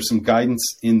again, there's some guidance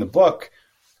in the book.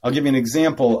 I'll give you an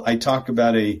example. I talk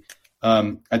about a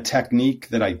technique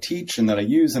that I teach and that I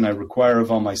use and I require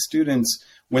of all my students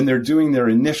when they're doing their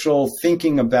initial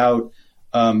thinking about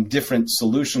different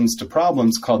solutions to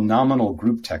problems, called nominal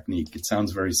group technique. It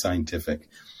sounds very scientific.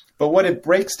 But what it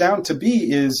breaks down to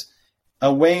be is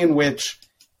a way in which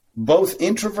both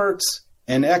introverts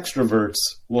and extroverts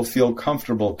will feel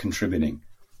comfortable contributing.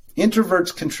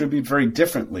 Introverts contribute very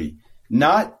differently,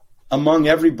 not among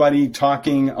everybody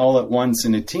talking all at once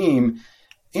in a team.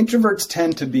 Introverts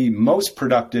tend to be most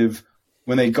productive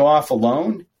when they go off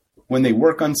alone, when they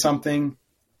work on something,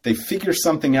 they figure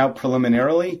something out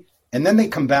preliminarily, and then they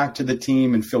come back to the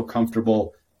team and feel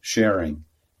comfortable sharing.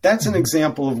 That's an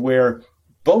example of where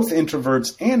both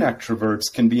introverts and extroverts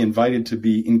can be invited to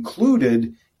be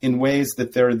included in ways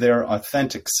that they're their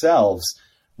authentic selves,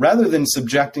 rather than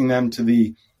subjecting them to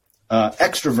the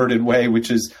extroverted way, which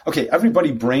is, okay,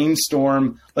 everybody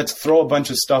brainstorm. Let's throw a bunch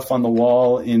of stuff on the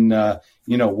wall in,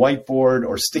 whiteboard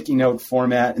or sticky note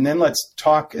format. And then let's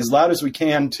talk as loud as we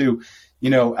can to,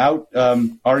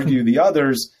 argue the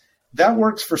others. That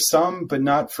works for some, but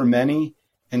not for many.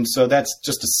 And so that's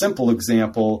just a simple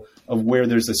example of where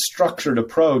there's a structured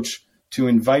approach to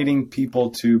inviting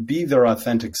people to be their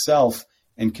authentic self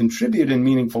and contribute in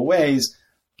meaningful ways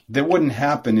that wouldn't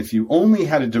happen if you only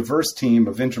had a diverse team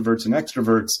of introverts and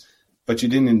extroverts, but you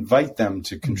didn't invite them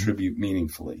to contribute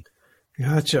meaningfully.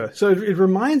 Gotcha. So it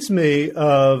reminds me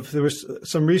of, there was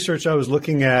some research I was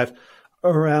looking at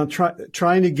around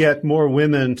trying to get more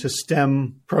women to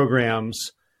STEM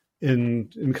programs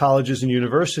in colleges and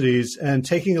universities, and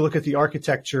taking a look at the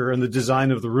architecture and the design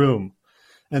of the room.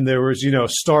 And there was,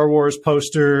 Star Wars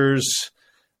posters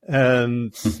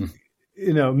and,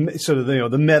 sort of,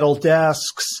 the metal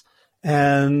desks.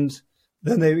 And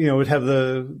then they, would have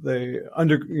the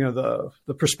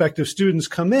prospective students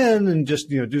come in and just,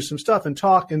 do some stuff and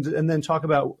talk and then talk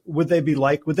about, would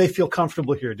they feel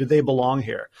comfortable here? Did they belong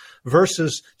here?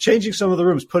 Versus changing some of the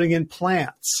rooms, putting in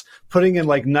plants, putting in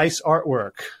like nice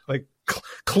artwork, like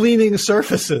cleaning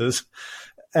surfaces,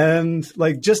 and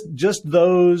like just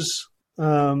those,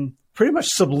 pretty much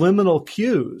subliminal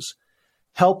cues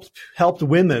helped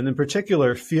women in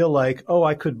particular feel like, oh,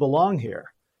 I could belong here.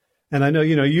 And I know,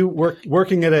 you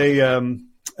working at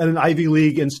an Ivy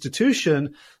League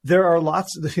institution, there are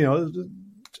lots of,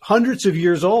 hundreds of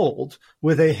years old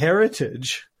with a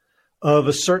heritage of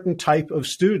a certain type of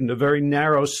student, a very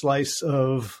narrow slice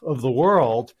of the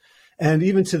world. And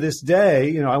even to this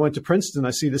day, I went to Princeton,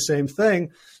 I see the same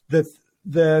thing,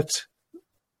 that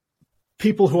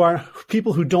people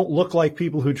who don't look like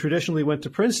people who traditionally went to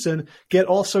Princeton get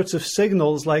all sorts of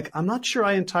signals like, I'm not sure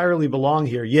I entirely belong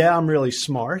here. Yeah, I'm really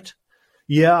smart.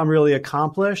 Yeah, I'm really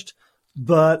accomplished,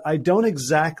 but I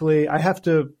have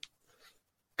to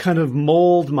kind of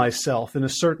mold myself in a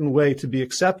certain way to be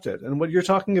accepted. And what you're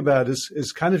talking about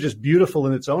is kind of just beautiful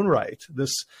in its own right.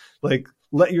 This, like,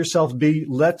 let yourself be,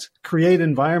 create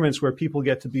environments where people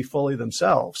get to be fully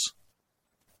themselves.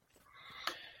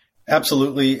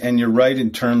 Absolutely. And you're right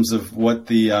in terms of what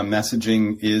the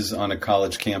messaging is on a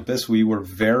college campus. We were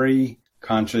very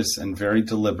conscious and very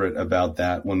deliberate about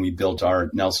that when we built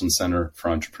our Nelson Center for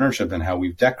Entrepreneurship and how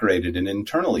we've decorated it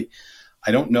internally.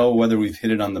 I don't know whether we've hit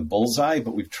it on the bullseye,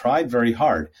 but we've tried very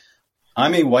hard.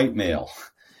 I'm a white male.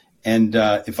 And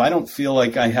if I don't feel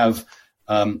like I have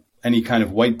any kind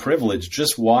of white privilege,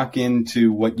 just walk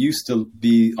into what used to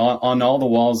be on all the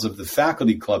walls of the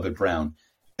faculty club at Brown.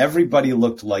 Everybody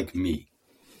looked like me.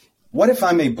 What if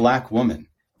I'm a Black woman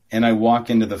and I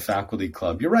walk into the faculty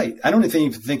club? You're right. I don't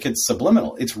even think it's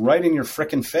subliminal. It's right in your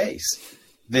frickin' face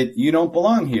that you don't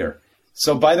belong here.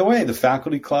 So, by the way, the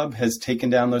faculty club has taken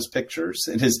down those pictures.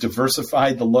 It has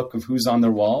diversified the look of who's on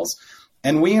their walls.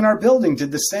 And we in our building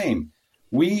did the same.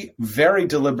 We very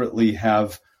deliberately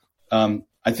have,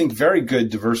 I think, very good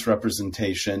diverse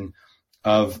representation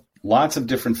of lots of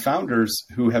different founders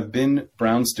who have been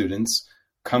Brown students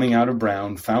coming out of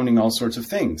Brown, founding all sorts of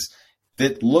things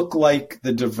that look like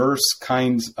the diverse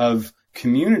kinds of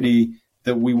community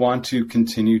that we want to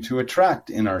continue to attract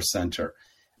in our center.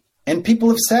 And people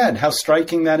have said how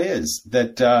striking that is,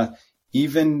 that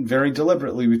even very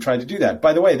deliberately we try to do that.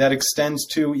 By the way, that extends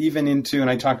to even into,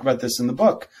 and I talk about this in the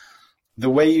book,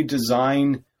 the way you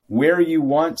design where you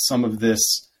want some of this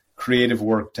creative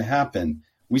work to happen.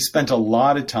 We spent a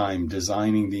lot of time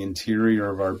designing the interior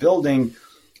of our building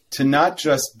to not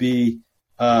just be,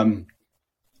 an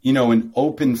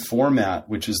open format,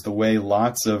 which is the way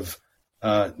lots of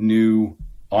new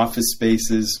office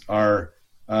spaces are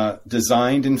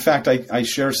designed. In fact, I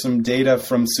share some data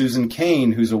from Susan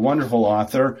Cain, who's a wonderful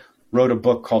author, wrote a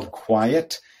book called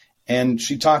Quiet, and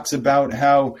she talks about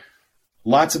how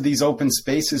lots of these open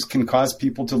spaces can cause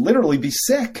people to literally be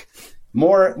sick.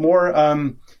 More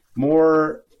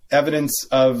evidence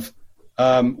of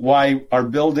why our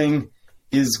building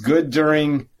is good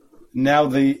during now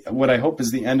what I hope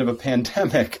is the end of a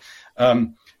pandemic.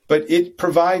 But it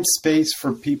provides space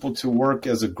for people to work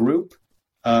as a group,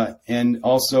 and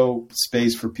also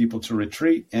space for people to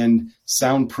retreat, and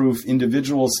soundproof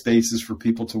individual spaces for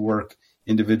people to work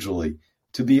individually,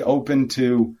 to be open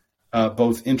to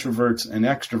both introverts and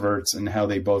extroverts and how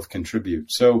they both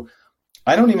contribute. So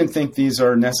I don't even think these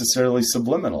are necessarily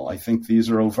subliminal. I think these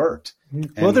are overt.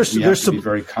 Well, we have to be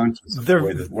very conscious of the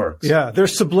way that works. Yeah, they're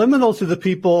subliminal to the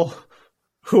people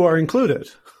who are included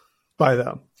by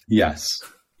them. Yes.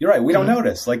 You're right. We don't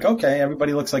notice. Like, okay,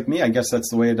 everybody looks like me. I guess that's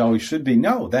the way it always should be.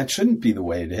 No, that shouldn't be the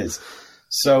way it is.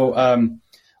 So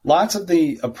Lots of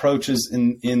the approaches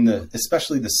in the,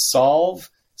 especially the solve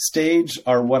stage,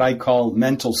 are what I call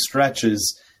mental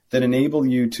stretches that enable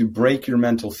you to break your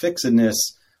mental fixedness.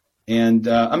 And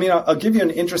I'll give you an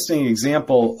interesting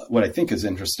example, what I think is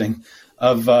interesting,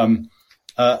 of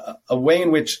a way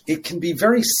in which it can be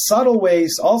very subtle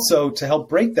ways also to help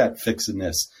break that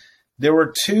fixedness. There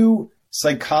were two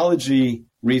psychology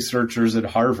researchers at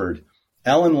Harvard,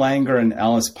 Ellen Langer and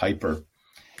Alice Piper,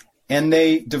 and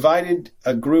they divided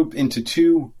a group into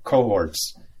two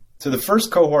cohorts. To the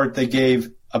first cohort, they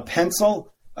gave a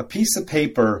pencil, a piece of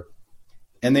paper,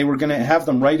 and they were going to have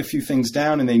them write a few things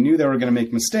down, and they knew they were going to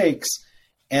make mistakes.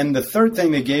 And the third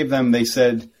thing they gave them, they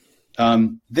said,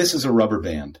 this is a rubber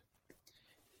band.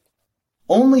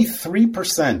 Only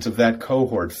 3% of that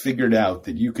cohort figured out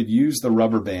that you could use the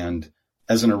rubber band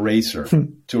as an eraser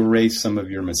to erase some of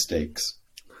your mistakes.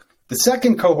 The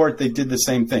second cohort, they did the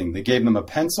same thing. They gave them a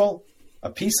pencil, a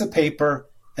piece of paper,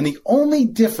 and the only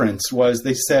difference was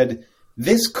they said,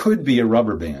 this could be a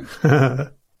rubber band.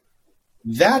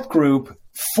 That group,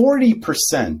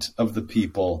 40% of the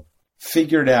people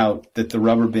figured out that the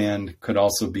rubber band could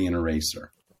also be an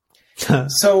eraser.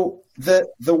 So the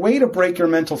way to break your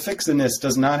mental fixedness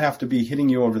does not have to be hitting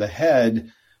you over the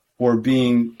head or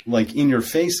being like in your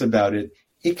face about it.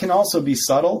 It can also be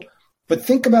subtle, but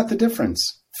think about the difference.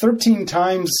 13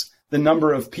 times the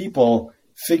number of people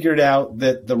figured out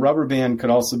that the rubber band could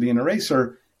also be an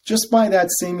eraser just by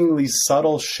that seemingly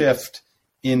subtle shift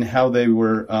in how they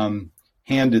were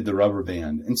handed the rubber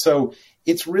band. And so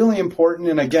it's really important.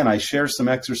 And again, I share some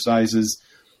exercises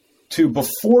to,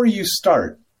 before you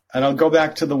start, and I'll go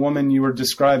back to the woman you were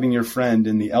describing, your friend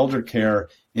in the elder care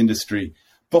industry,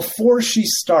 before she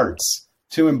starts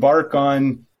to embark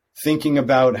on thinking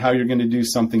about how you're going to do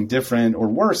something different, or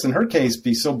worse, in her case,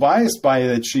 be so biased by it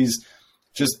that she's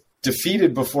just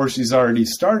defeated before she's already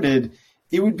started,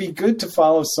 it would be good to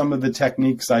follow some of the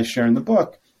techniques I share in the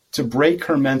book to break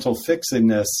her mental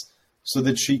fixedness so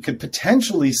that she could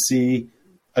potentially see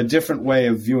a different way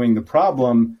of viewing the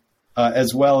problem,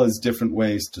 as well as different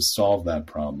ways to solve that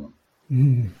problem.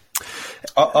 Can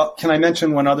I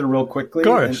mention one other real quickly? Of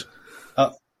course.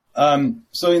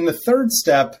 So in the third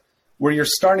step, where you're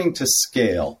starting to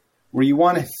scale, where you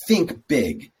want to think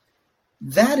big,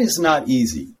 that is not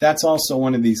easy. That's also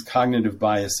one of these cognitive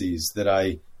biases that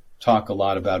I talk a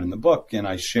lot about in the book, and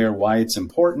I share why it's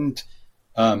important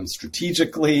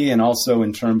strategically and also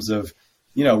in terms of,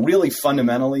 really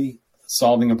fundamentally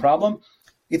solving a problem.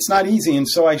 It's not easy. And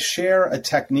so I share a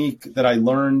technique that I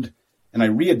learned and I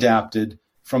readapted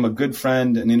from a good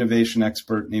friend, an innovation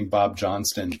expert named Bob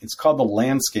Johnston. It's called the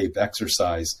landscape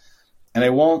exercise. And I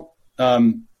won't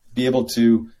be able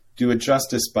to do it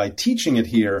justice by teaching it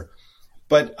here,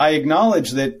 but I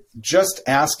acknowledge that just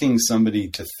asking somebody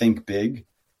to think big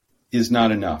is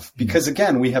not enough. Because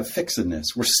again, we have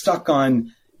fixedness. We're stuck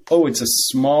on, it's a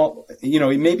small,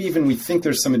 maybe even we think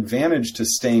there's some advantage to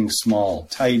staying small,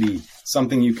 tidy,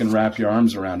 something you can wrap your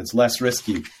arms around. It's less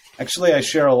risky. Actually, I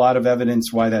share a lot of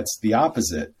evidence why that's the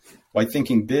opposite, why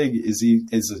thinking big is a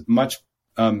much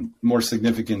more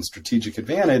significant strategic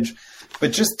advantage.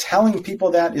 But just telling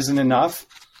people that isn't enough.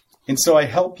 And so I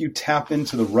help you tap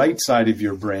into the right side of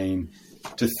your brain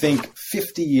to think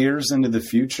 50 years into the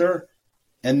future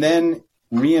and then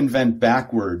reinvent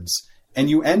backwards. And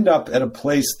you end up at a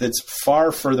place that's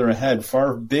far further ahead,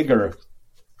 far bigger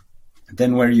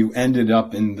than where you ended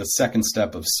up in the second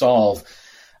step of solve.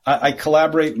 I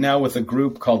collaborate now with a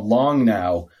group called Long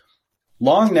Now.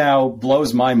 Long Now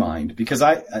blows my mind because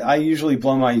I usually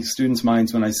blow my students'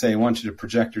 minds when I say I want you to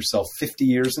project yourself 50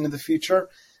 years into the future.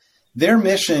 Their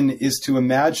mission is to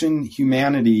imagine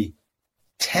humanity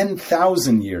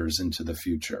 10,000 years into the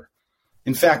future.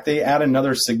 In fact, they add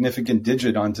another significant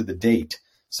digit onto the date.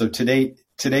 So today's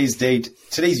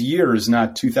year is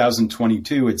not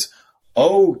 2022, it's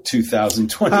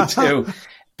 2022,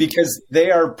 because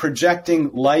they are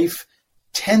projecting life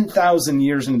 10,000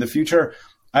 years into the future.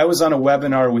 I was on a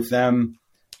webinar with them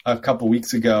a couple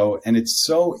weeks ago, and it's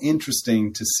so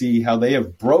interesting to see how they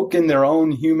have broken their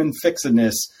own human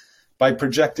fixedness by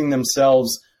projecting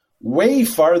themselves way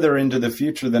farther into the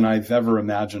future than I've ever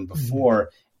imagined before.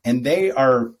 And they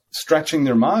are stretching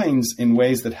their minds in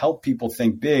ways that help people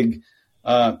think big,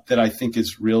 that I think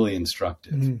is really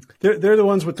instructive. They're the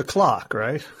ones with the clock,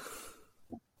 right?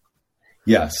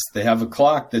 Yes, they have a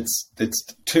clock that's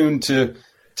tuned to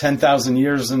 10,000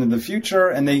 years into the future,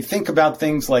 and they think about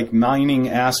things like mining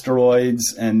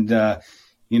asteroids and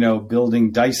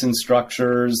building Dyson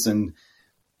structures, and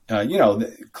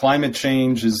climate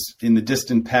change is in the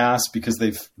distant past because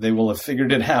they will have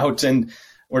figured it out, and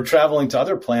we're traveling to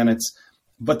other planets.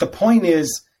 But the point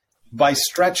is, by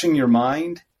stretching your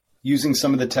mind, using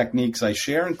some of the techniques I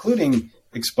share, including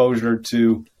exposure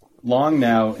to Long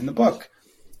Now in the book,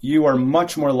 you are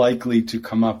much more likely to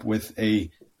come up with a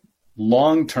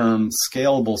long-term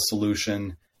scalable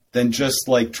solution than just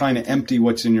like trying to empty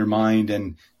what's in your mind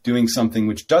and doing something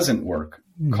which doesn't work,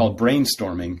 called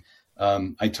brainstorming.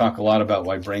 I talk a lot about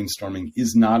why brainstorming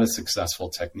is not a successful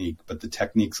technique, but the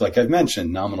techniques, like I've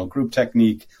mentioned, nominal group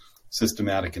technique,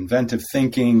 systematic inventive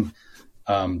thinking,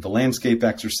 the landscape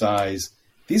exercise,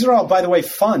 these are all, by the way,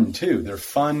 fun too. They're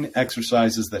fun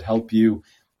exercises that help you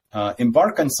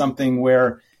embark on something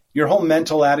where your whole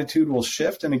mental attitude will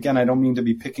shift. And again, I don't mean to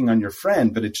be picking on your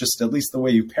friend, but it's just, at least the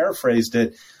way you paraphrased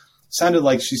it, sounded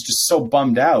like she's just so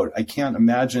bummed out. I can't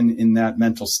imagine in that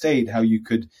mental state how you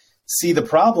could see the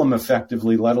problem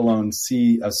effectively, let alone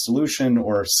see a solution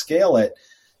or scale it.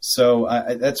 So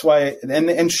that's why,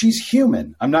 and she's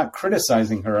human. I'm not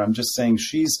criticizing her. I'm just saying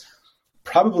she's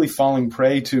probably falling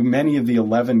prey to many of the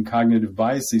 11 cognitive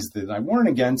biases that I warn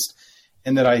against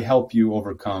and that I help you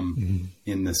overcome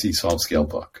in the See, Solve, Scale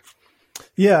book.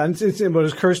 Yeah, and what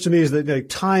occurs to me is that like,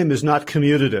 time is not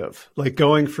commutative, like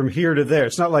going from here to there.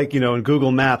 It's not like, in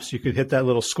Google Maps, you could hit that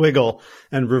little squiggle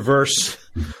and reverse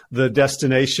the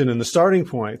destination and the starting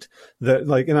point.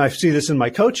 And I see this in my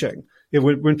coaching.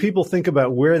 When people think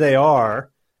about where they are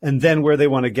and then where they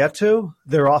want to get to,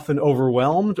 they're often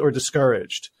overwhelmed or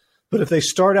discouraged. But if they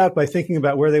start out by thinking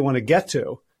about where they want to get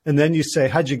to, and then you say,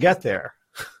 how'd you get there?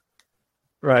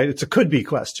 Right? It's a could-be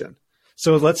question.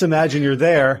 So let's imagine you're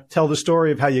there, tell the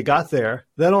story of how you got there,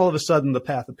 then all of a sudden the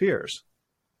path appears.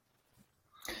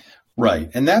 Right.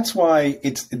 And that's why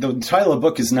the title of the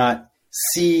book is not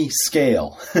See,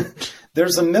 Scale.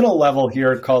 There's a middle level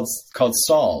here called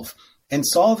Solve. And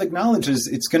Solve acknowledges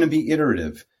it's going to be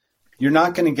iterative. You're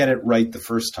not going to get it right the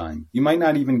first time. You might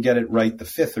not even get it right the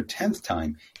 5th or 10th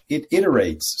time. It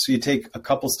iterates. So you take a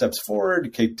couple steps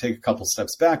forward, take a couple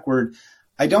steps backward.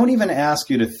 I don't even ask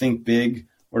you to think big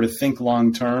or to think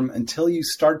long-term until you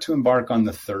start to embark on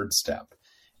the 3rd step.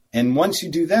 And once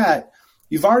you do that,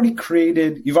 you've already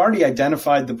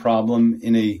identified the problem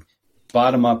in a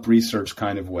bottom-up research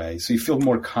kind of way. So you feel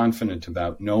more confident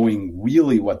about knowing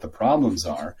really what the problems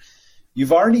are.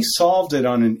 You've already solved it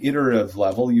on an iterative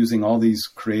level using all these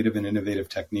creative and innovative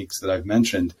techniques that I've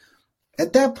mentioned.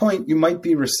 At that point, you might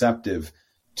be receptive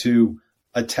to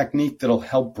a technique that'll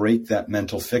help break that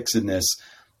mental fixedness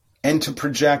and to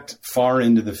project far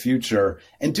into the future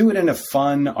and do it in a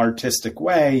fun, artistic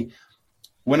way.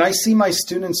 When I see my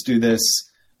students do this,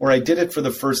 or I did it for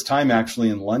the first time actually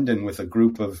in London with a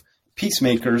group of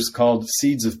peacemakers called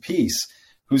Seeds of Peace,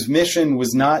 whose mission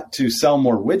was not to sell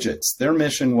more widgets. Their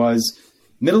mission was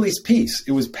Middle East peace.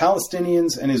 It was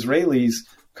Palestinians and Israelis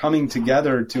coming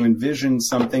together to envision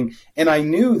something. And I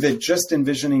knew that just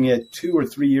envisioning it 2 or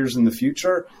 3 years in the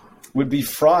future would be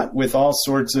fraught with all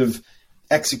sorts of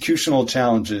executional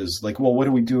challenges. Like, well, what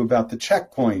do we do about the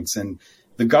checkpoints? And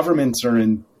the governments are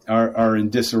in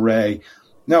disarray.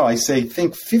 No, I say,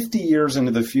 think 50 years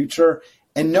into the future,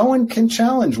 and no one can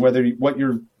challenge whether what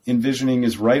you're envisioning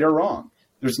is right or wrong.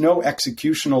 There's no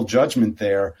executional judgment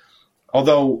there.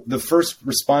 Although the first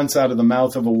response out of the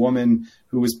mouth of a woman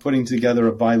who was putting together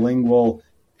a bilingual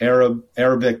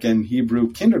Arabic and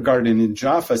Hebrew kindergarten in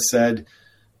Jaffa said,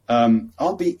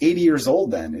 I'll be 80 years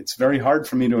old then. It's very hard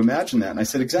for me to imagine that. And I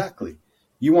said, exactly.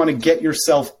 You want to get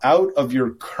yourself out of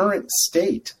your current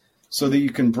state so that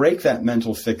you can break that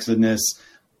mental fixedness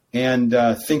and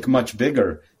think much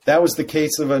bigger. That was the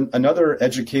case of another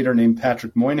educator named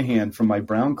Patrick Moynihan from my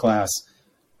Brown class,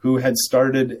 who had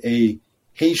started a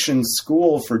Haitian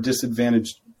school for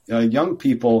disadvantaged young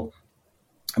people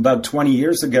about 20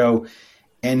 years ago,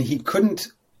 and he couldn't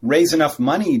raise enough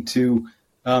money to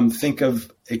think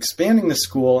of expanding the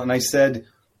school. And I said,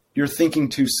 you're thinking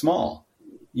too small.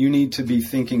 You need to be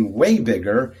thinking way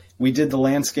bigger. We did the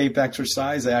landscape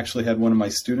exercise. I actually had one of my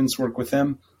students work with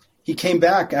him. He came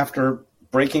back after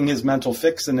breaking his mental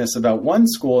fixedness about one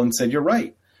school and said, you're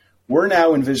right. We're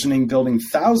now envisioning building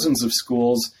thousands of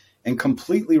schools and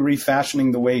completely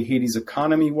refashioning the way Haiti's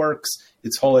economy works,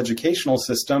 its whole educational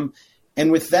system.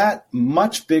 And with that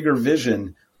much bigger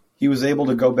vision, he was able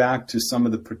to go back to some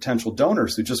of the potential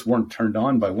donors who just weren't turned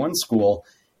on by one school.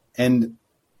 And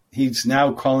he's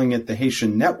now calling it the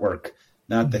Haitian Network,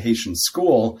 not the Haitian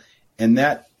School. And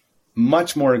that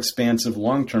much more expansive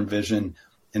long-term vision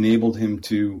enabled him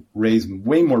to raise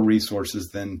way more resources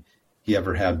than he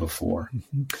ever had before.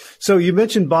 So you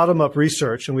mentioned bottom-up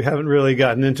research, and we haven't really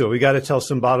gotten into it. We got to tell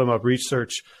some bottom-up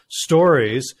research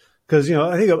stories because,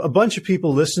 I think a bunch of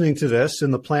people listening to this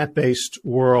in the plant-based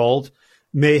world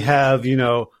may have,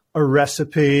 a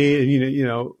recipe,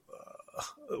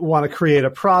 want to create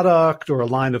a product or a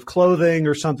line of clothing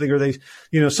or something, or they,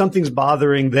 something's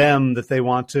bothering them that they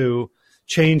want to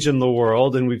change in the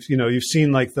world. And you've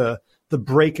seen like the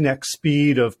breakneck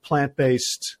speed of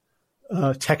plant-based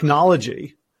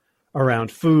technology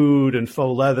around food and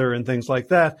faux leather and things like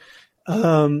that.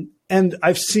 And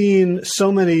I've seen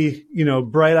so many,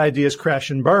 bright ideas crash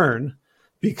and burn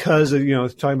because of,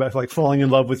 talking about like falling in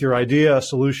love with your idea, a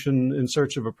solution in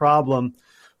search of a problem.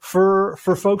 For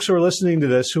folks who are listening to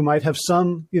this, who might have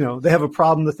some, they have a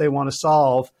problem that they want to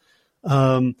solve,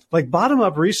 like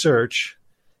bottom-up research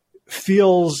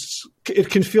it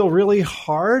can feel really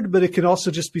hard, but it can also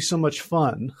just be so much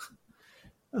fun.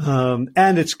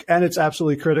 And it's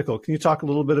absolutely critical. Can you talk a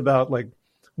little bit about like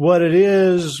what it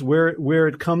is, where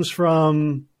it comes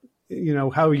from,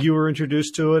 how you were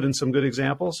introduced to it, and some good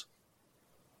examples?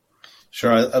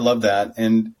 Sure. I love that.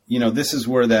 And, this is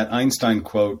where that Einstein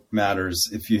quote matters.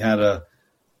 If you had a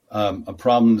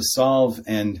problem to solve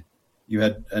and you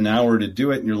had an hour to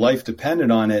do it and your life depended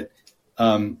on it,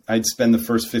 I'd spend the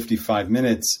first 55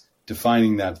 minutes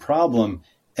defining that problem.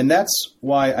 And that's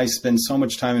why I spend so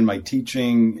much time in my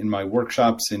teaching, in my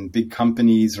workshops, in big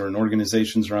companies or in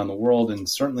organizations around the world, and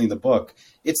certainly in the book.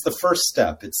 It's the first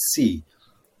step. It's C.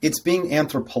 It's being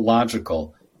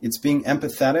anthropological. It's being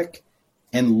empathetic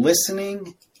and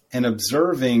listening and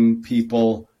observing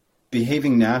people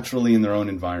behaving naturally in their own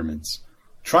environments.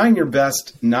 Trying your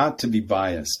best not to be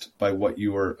biased by what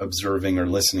you are observing or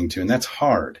listening to. And that's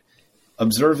hard.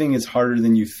 Observing is harder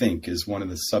than you think is one of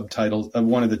the subtitles of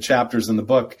one of the chapters in the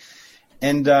book.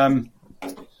 And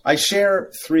I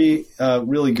share three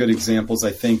really good examples,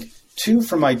 I think. Two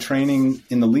from my training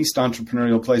in the least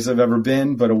entrepreneurial place I've ever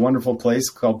been, but a wonderful place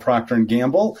called Procter &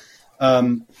 Gamble,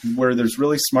 where there's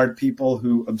really smart people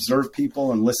who observe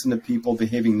people and listen to people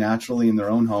behaving naturally in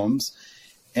their own homes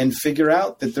and figure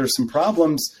out that there's some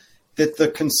problems that the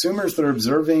consumers that are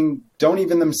observing don't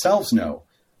even themselves know.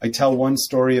 I tell one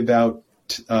story about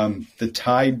the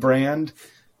Tide brand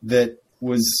that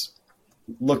was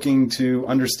looking to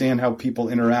understand how people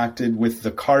interacted with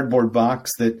the cardboard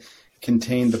box that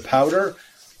contained the powder.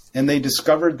 And they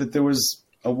discovered that there was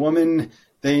a woman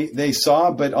they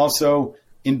saw, but also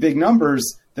in big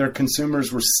numbers, their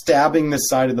consumers were stabbing the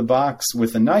side of the box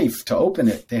with a knife to open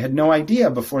it. They had no idea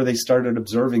before they started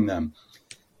observing them.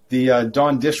 The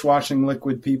Dawn dishwashing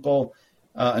liquid people,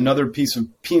 another piece of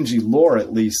P&G lore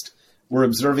at least, were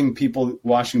observing people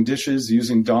washing dishes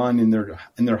using Dawn in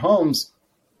their homes.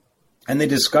 And they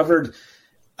discovered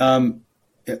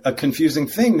a confusing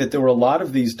thing, that there were a lot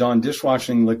of these Dawn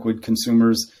dishwashing liquid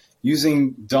consumers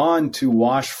using Dawn to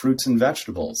wash fruits and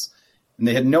vegetables. And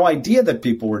they had no idea that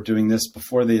people were doing this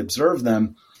before they observed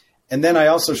them. And then I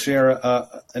also share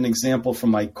an example from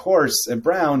my course at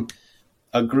Brown,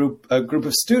 a group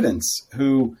of students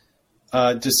who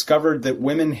discovered that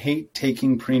women hate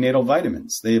taking prenatal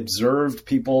vitamins. They observed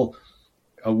people,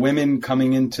 women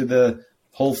coming into the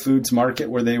Whole Foods market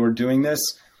where they were doing this,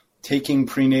 taking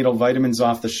prenatal vitamins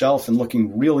off the shelf and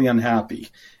looking really unhappy.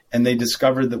 And they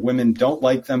discovered that women don't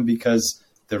like them because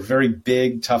they're very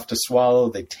big, tough to swallow.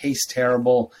 They taste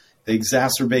terrible. They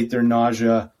exacerbate their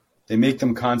nausea. They make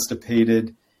them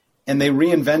constipated. And they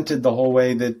reinvented the whole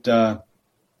way that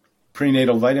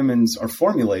prenatal vitamins are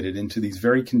formulated into these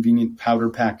very convenient powder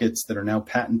packets that are now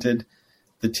patented.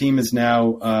 The team has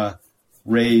now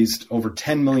raised over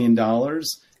 $10 million.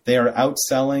 They are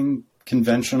outselling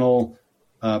conventional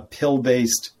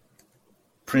pill-based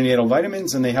prenatal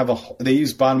vitamins, and they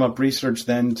use bottom-up research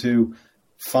then to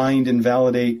find and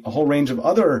validate a whole range of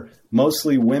other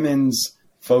mostly women's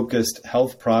focused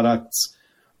health products.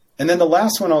 And then the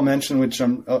last one I'll mention, which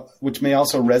may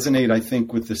also resonate, I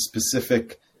think, with the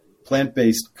specific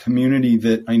plant-based community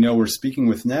that I know we're speaking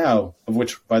with now, of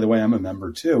which, by the way, I'm a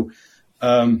member too.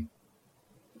 One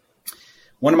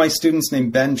of my students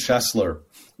named Ben Chesler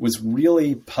was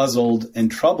really puzzled and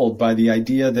troubled by the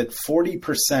idea that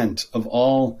 40% of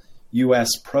all U.S.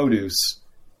 produce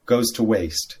goes to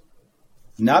waste.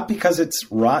 Not because it's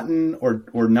rotten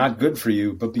or not good for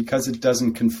you, but because it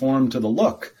doesn't conform to the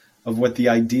look of what the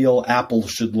ideal apple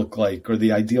should look like or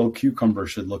the ideal cucumber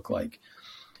should look like.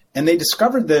 And they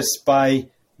discovered this by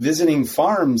visiting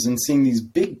farms and seeing these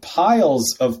big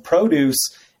piles of produce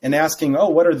and asking, oh,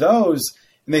 what are those?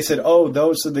 And they said, oh,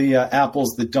 those are the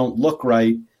apples that don't look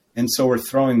right, and so we're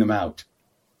throwing them out.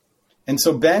 And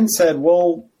so Ben said,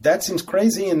 well, that seems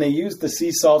crazy. And they used the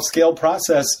C-Solve scale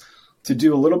process to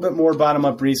do a little bit more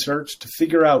bottom-up research to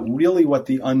figure out really what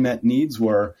the unmet needs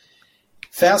were.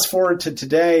 Fast forward to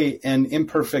today, and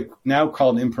Imperfect, now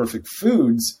called Imperfect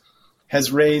Foods,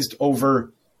 has raised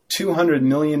over $200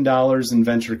 million in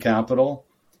venture capital.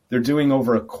 They're doing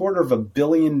over $250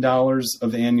 million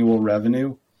of annual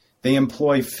revenue. They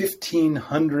employ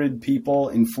 1,500 people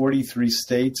in 43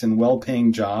 states in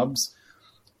well-paying jobs.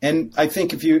 And I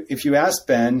think if you ask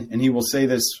Ben, and he will say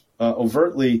this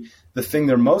overtly, the thing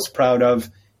they're most proud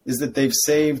of is that they've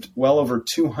saved well over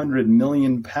 200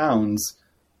 million pounds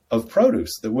of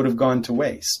produce that would have gone to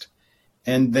waste.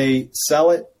 And they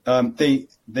sell it. They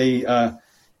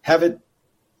have it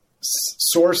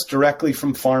sourced directly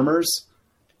from farmers.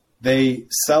 They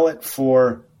sell it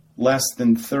for less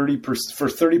than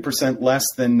 30% less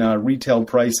than retail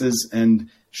prices, and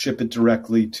ship it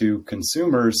directly to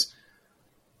consumers.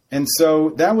 And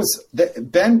so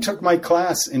Ben took my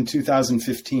class in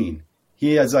 2015.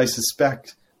 He, as I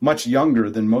suspect, much younger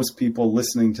than most people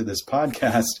listening to this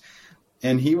podcast,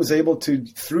 and he was able to,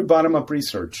 through bottom-up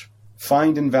research,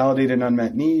 find and validate an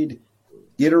unmet need,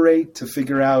 iterate to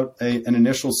figure out an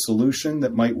initial solution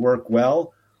that might work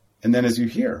well, and then, as you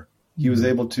hear, he was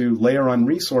able to layer on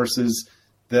resources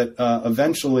that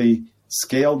eventually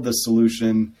scaled the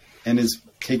solution and is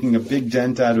taking a big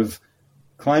dent out of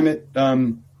climate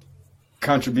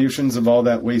contributions of all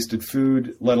that wasted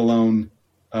food, let alone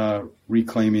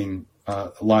reclaiming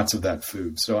lots of that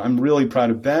food. So I'm really proud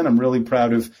of Ben. I'm really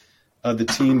proud of the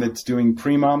team that's doing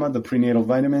Pre-Mama, the prenatal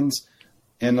vitamins.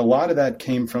 And a lot of that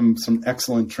came from some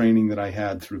excellent training that I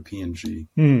had through P&G.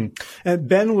 And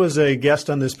Ben was a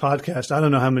guest on this podcast, I don't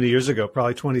know how many years ago,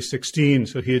 probably 2016.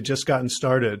 So he had just gotten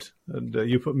started, and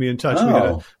you put me in touch.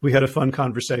 Oh. We had a fun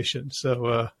conversation.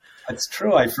 So that's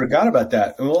true. I forgot about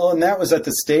that. Well, and that was at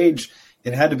the stage,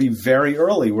 it had to be very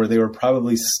early, where they were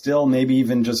probably still maybe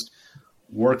even just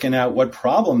working out what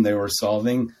problem they were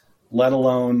solving, let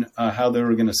alone how they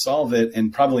were going to solve it,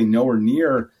 and probably nowhere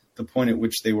near the point at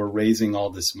which they were raising all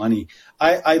this money.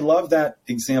 I love that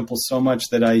example so much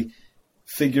that I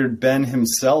figured Ben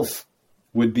himself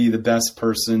would be the best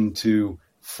person to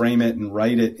frame it and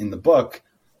write it in the book,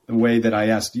 the way that I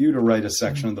asked you to write a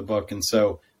section of the book. And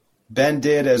so Ben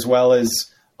did, as well as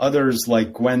others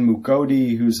like Gwen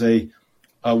Mukodi, who's a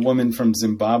woman from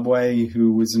Zimbabwe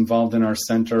who was involved in our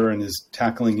center and is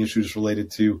tackling issues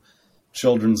related to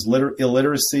children's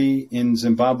illiteracy in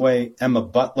Zimbabwe. Emma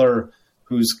Butler,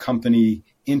 whose company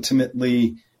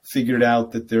intimately figured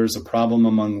out that there's a problem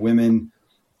among women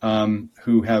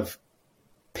who have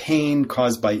pain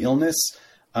caused by illness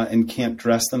and can't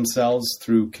dress themselves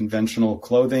through conventional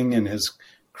clothing, and has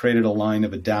created a line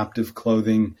of adaptive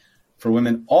clothing for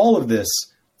women. All of this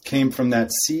came from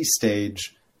that C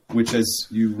stage, which, as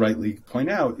you rightly point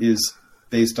out, is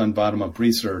based on bottom-up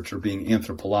research, or being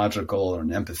anthropological or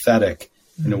empathetic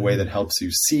in a way that helps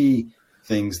you see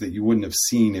things that you wouldn't have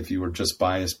seen if you were just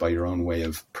biased by your own way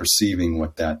of perceiving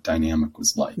what that dynamic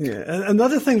was like. Yeah.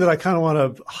 Another thing that I kind of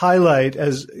want to highlight,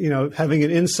 as you know, having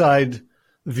an inside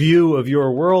view of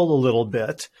your world a little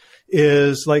bit,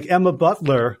 is like Emma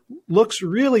Butler looks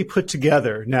really put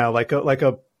together now, like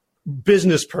a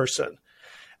business person.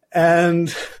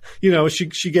 And, you know,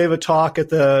 she gave a talk at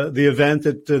the event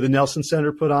that the Nelson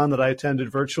Center put on that I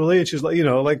attended virtually. And she's like, you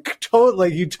know,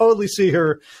 you totally see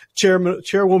her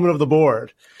chairwoman of the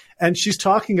board. And she's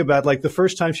talking about, like, the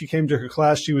first time she came to her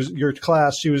class, she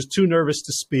was too nervous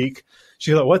to speak.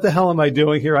 She thought, what the hell am I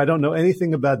doing here? I don't know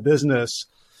anything about business.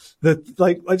 That,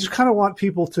 like, I just kind of want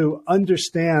people to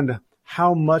understand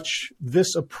how much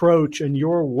this approach and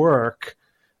your work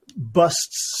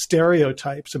busts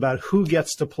stereotypes about who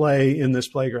gets to play in this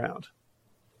playground.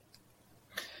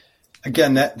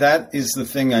 Again, that is the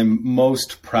thing I'm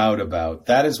most proud about.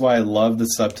 That is why I love the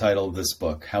subtitle of this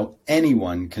book, how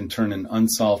anyone can turn an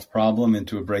unsolved problem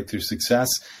into a breakthrough success.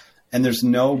 And there's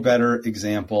no better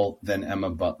example than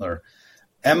Emma Butler.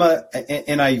 Emma,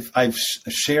 and I've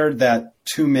shared that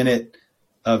 2-minute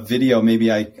video.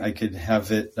 Maybe I could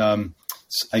have it,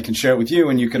 I can share it with you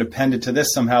and you could append it to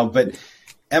this somehow. But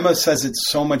Emma says it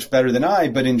so much better than I,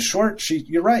 but in short,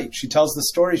 you're right. She tells the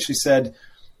story. She said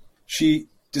she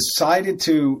decided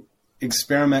to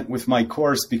experiment with my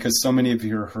course because so many of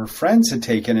her friends had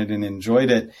taken it and enjoyed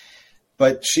it.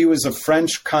 But she was a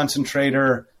French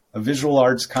concentrator, a visual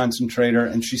arts concentrator,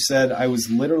 and she said, I was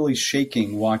literally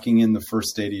shaking walking in the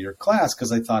first day to your class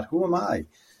because I thought, who am I?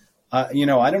 I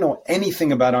don't know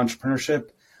anything about entrepreneurship.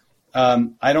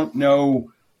 I don't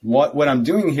know what I'm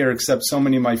doing here, except so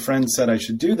many of my friends said I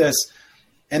should do this.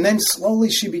 And then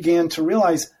slowly she began to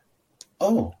realize,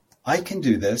 oh, I can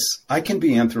do this. I can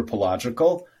be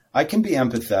anthropological. I can be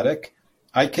empathetic.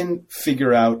 I can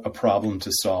figure out a problem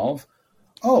to solve.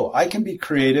 Oh, I can be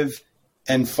creative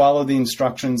and follow the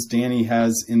instructions Danny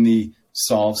has in the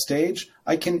solve stage.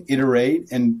 I can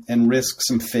iterate and risk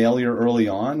some failure early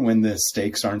on when the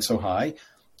stakes aren't so high.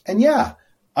 And yeah,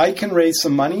 I can raise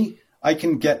some money. I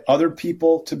can get other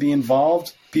people to be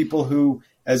involved, people who,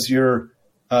 as your,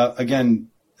 again,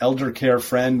 elder care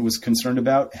friend was concerned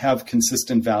about, have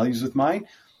consistent values with mine.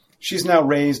 She's now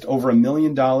raised over $1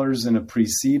 million in a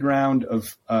pre-seed round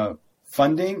of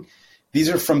funding. These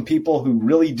are from people who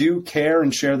really do care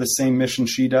and share the same mission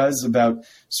she does about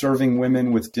serving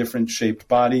women with different shaped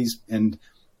bodies and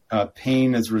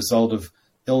pain as a result of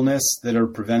illness that are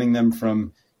preventing them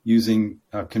from using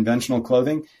conventional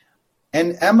clothing.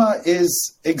 And Emma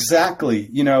is exactly,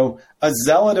 a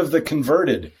zealot of the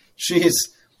converted. She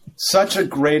is such a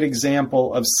great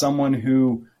example of someone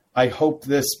who I hope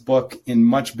this book, in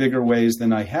much bigger ways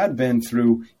than I had been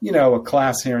through, a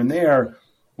class here and there,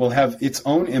 will have its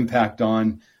own impact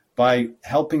on by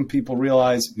helping people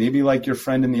realize, maybe like your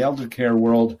friend in the elder care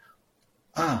world,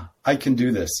 I can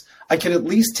do this. I can at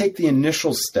least take the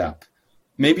initial step.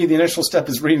 Maybe the initial step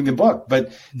is reading the book,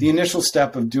 but the initial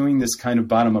step of doing this kind of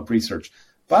bottom-up research.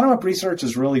 Bottom-up research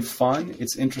is really fun.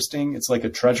 It's interesting. It's like a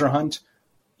treasure hunt.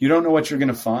 You don't know what you're going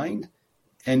to find.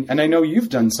 And I know you've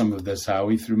done some of this,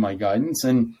 Howie, through my guidance.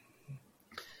 And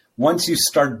once you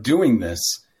start doing this,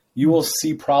 you will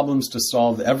see problems to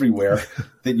solve everywhere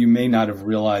that you may not have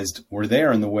realized were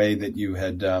there in the way that you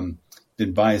had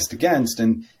been biased against.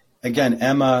 And again,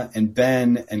 Emma and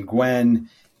Ben and Gwen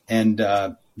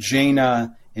and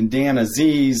Jaina and Dan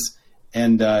Aziz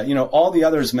and, all the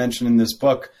others mentioned in this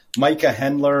book. Micah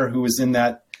Hendler, who was in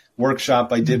that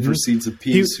workshop I did for Seeds of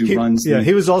Peace, who runs. Yeah,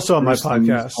 he was also on my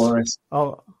podcast.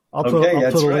 I'll put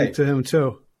a link to him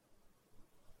too.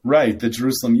 Right. The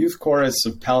Jerusalem Youth Chorus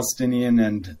of Palestinian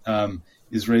and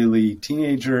Israeli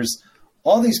teenagers.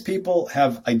 All these people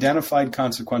have identified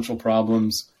consequential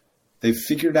problems. They've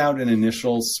figured out an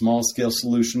initial small-scale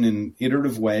solution in an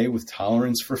iterative way with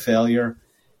tolerance for failure.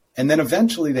 And then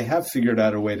eventually they have figured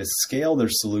out a way to scale their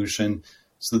solution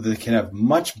so that they can have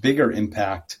much bigger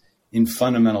impact in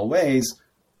fundamental ways.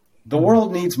 The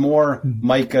world needs more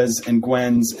Micahs and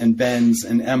Gwens and Bens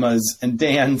and Emmas and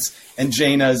Dans and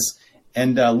Janas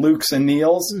and Lukes and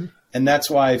Neils. And that's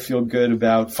why I feel good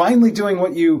about finally doing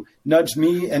what you nudged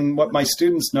me and what my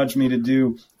students nudged me to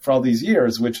do for all these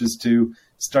years, which is to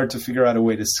start to figure out a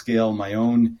way to scale my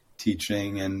own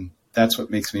teaching. And that's what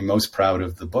makes me most proud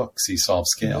of the book, See, Solve,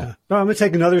 Scale. Yeah. No, I'm going to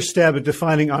take another stab at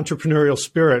defining entrepreneurial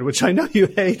spirit, which I know you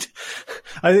hate.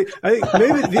 I think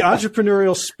maybe the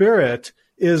entrepreneurial spirit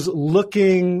is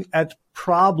looking at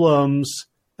problems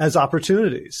as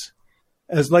opportunities.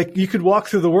 As like you could walk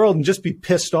through the world and just be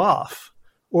pissed off,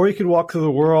 or you could walk through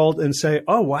the world and say,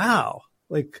 oh, wow,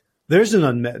 like there's an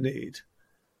unmet need.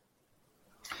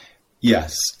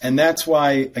 Yes. And that's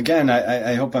why, again,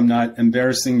 I hope I'm not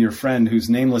embarrassing your friend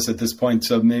who's nameless at this point,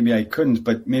 so maybe I couldn't,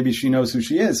 but maybe she knows who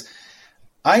she is.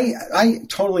 I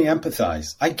totally empathize.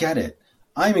 I get it.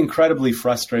 I'm incredibly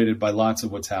frustrated by lots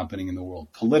of what's happening in the world,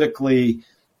 politically,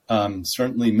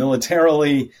 certainly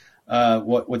militarily,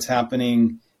 what's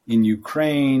happening in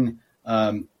Ukraine,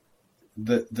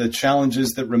 the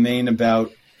challenges that remain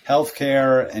about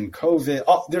healthcare and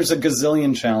COVID. There's a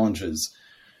gazillion challenges.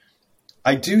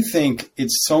 I do think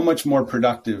it's so much more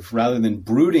productive, rather than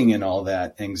brooding in all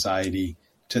that anxiety,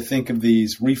 to think of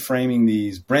these, reframing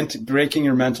these, breaking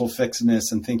your mental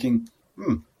fixedness and thinking,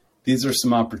 these are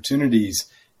some opportunities.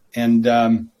 And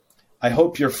I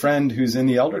hope your friend who's in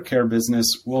the elder care business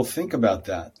will think about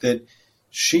that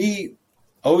she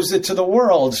owes it to the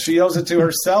world. She owes it to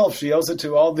herself. She owes it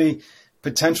to all the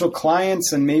potential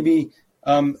clients and maybe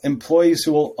employees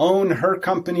who will own her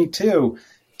company too,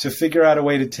 to figure out a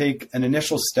way to take an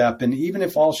initial step. And even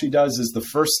if all she does is the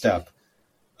first step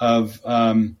of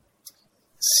doing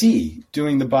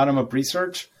the bottom-up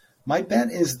research, my bet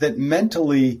is that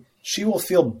mentally she will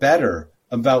feel better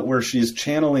about where she is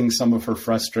channeling some of her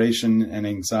frustration and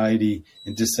anxiety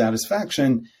and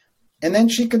dissatisfaction. And then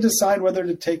she could decide whether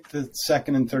to take the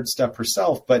second and third step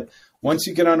herself. But once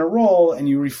you get on a roll and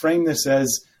you reframe this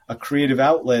as a creative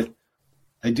outlet,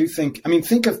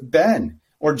 think of Ben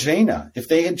or Jaina. If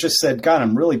they had just said, God,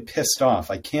 I'm really pissed off.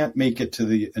 I can't make it to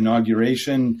the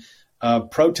inauguration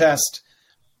protest.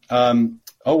 Oh,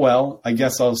 well, I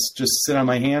guess I'll just sit on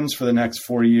my hands for the next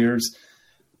 4 years.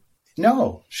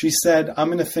 No, she said, I'm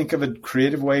going to think of a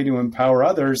creative way to empower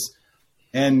others.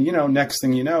 And, next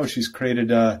thing you know, she's created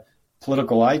a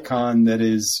political icon that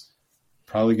is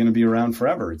probably going to be around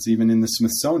forever. It's even in the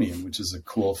Smithsonian, which is a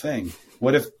cool thing.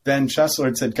 What if Ben Chesler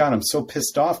had said, God, I'm so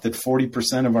pissed off that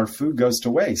 40% of our food goes to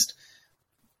waste?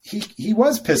 He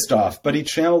was pissed off, but he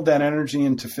channeled that energy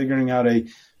into figuring out a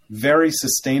very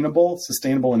sustainable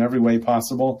in every way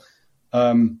possible,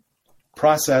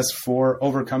 process for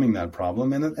overcoming that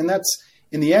problem. And that's,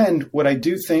 in the end, what I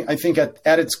do think, I think at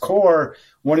its core,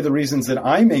 one of the reasons that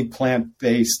I'm a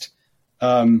plant-based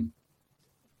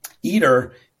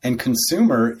eater and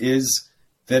consumer is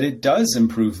that it does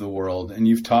improve the world. And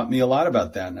you've taught me a lot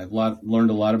about that. And I've learned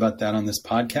a lot about that on this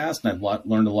podcast. And I've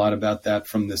learned a lot about that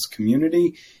from this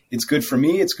community. It's good for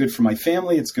me. It's good for my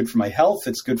family. It's good for my health.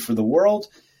 It's good for the world.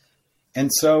 And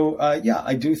so,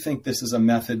 I do think this is a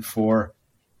method for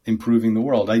improving the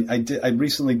world. I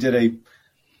recently did a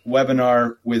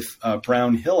webinar with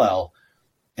Brown Hillel.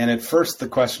 And at first the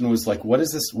question was like, what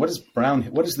does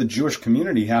the Jewish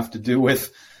community have to do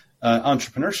with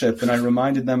entrepreneurship? And I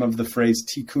reminded them of the phrase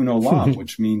tikkun olam,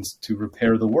 which means to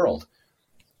repair the world.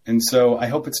 And so I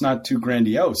hope it's not too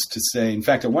grandiose to say, in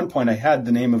fact, at one point I had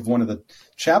the name of one of the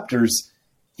chapters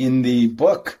in the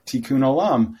book, Tikkun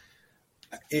Olam.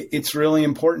 It's really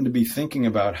important to be thinking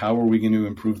about how are we going to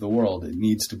improve the world? It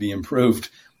needs to be improved.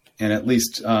 And at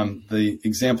least the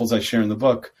examples I share in the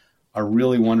book are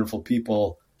really wonderful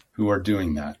people who are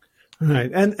doing that.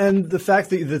 Right. And the fact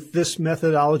that this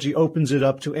methodology opens it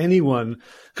up to anyone,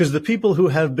 because the people who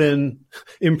have been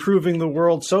improving the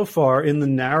world so far in the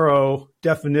narrow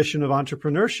definition of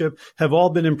entrepreneurship have all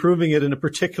been improving it in a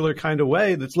particular kind of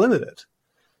way that's limited,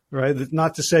 right?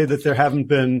 Not to say that there haven't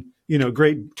been,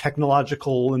 great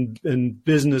technological and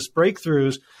business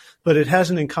breakthroughs, but it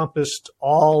hasn't encompassed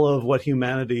all of what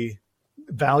humanity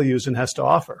values and has to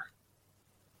offer.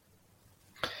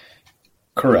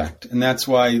 Correct. And that's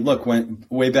why, look,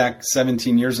 way back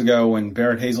 17 years ago when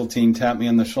Barrett Hazeltine tapped me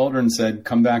on the shoulder and said,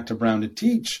 come back to Brown to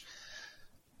teach,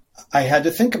 I had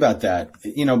to think about that.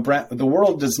 The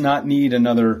world does not need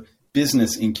another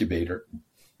business incubator.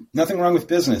 Nothing wrong with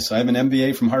business. I have an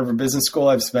MBA from Harvard Business School.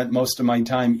 I've spent most of my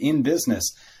time in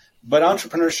business. But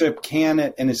entrepreneurship can,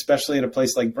 and especially at a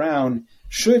place like Brown,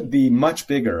 should be much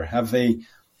bigger, have a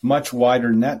much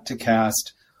wider net to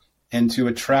cast, and to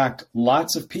attract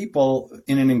lots of people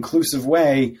in an inclusive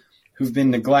way who've been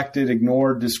neglected,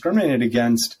 ignored, discriminated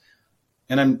against.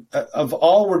 And of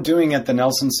all we're doing at the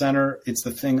Nelson Center, it's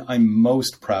the thing I'm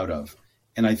most proud of.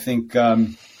 And I think,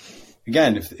 again,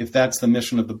 if that's the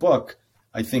mission of the book,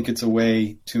 I think it's a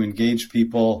way to engage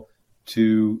people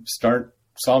to start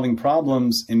solving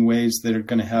problems in ways that are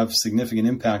going to have significant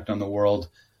impact on the world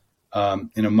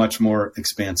in a much more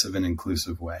expansive and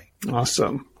inclusive way.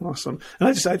 Awesome. And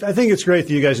I think it's great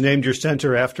that you guys named your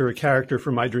center after a character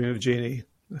from My Dream of Jeannie.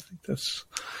 I think that's,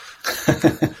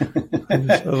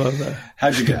 I love that.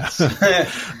 How'd you guess?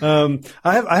 I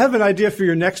have an idea for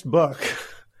your next book,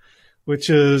 which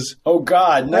is... Oh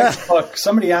God, next book.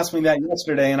 Somebody asked me that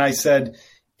yesterday and I said,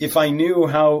 if I knew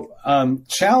how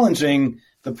challenging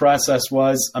the process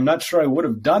was, I'm not sure I would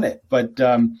have done it. But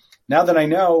now that I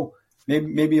know,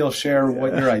 maybe you'll share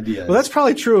what your idea is. Well, that's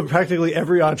probably true of practically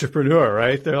every entrepreneur,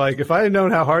 right? They're like, if I had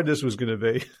known how hard this was going to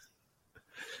be.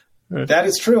 That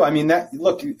is true. I mean,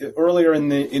 look, earlier in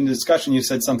the discussion, you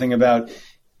said something about,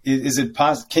 is it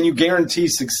possible? Can you guarantee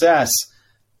success?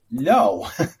 No.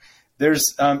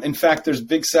 In fact, there's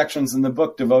big sections in the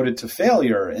book devoted to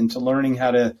failure and to learning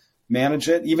how to manage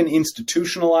it, even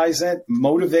institutionalize it,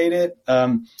 motivate it.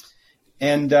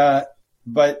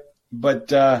 But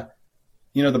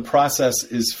the process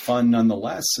is fun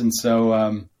nonetheless. And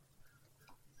so,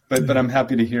 but I'm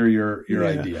happy to hear your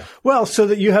idea. Well, so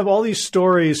that you have all these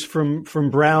stories from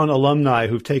Brown alumni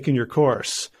who've taken your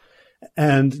course,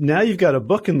 and now you've got a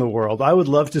book in the world. I would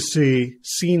love to see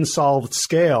Seen, Solved,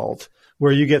 Scaled,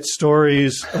 where you get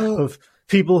stories of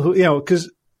people who,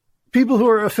 because people who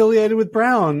are affiliated with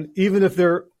Brown, even if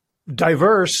they're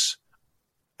diverse,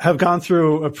 have gone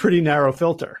through a pretty narrow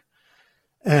filter.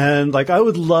 And I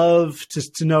would love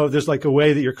to know if there's a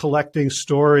way that you're collecting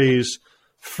stories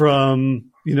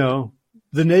from,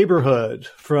 the neighborhood,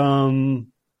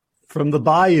 from the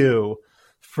bayou,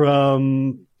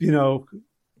 from,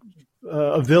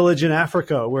 a village in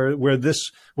Africa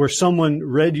where someone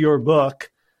read your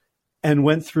book and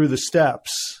went through the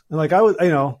steps. And I do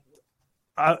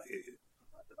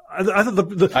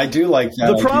like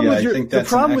that. The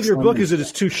problem with your book is that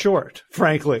it's too short,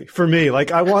 frankly, for me.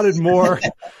 I wanted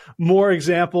more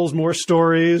examples, more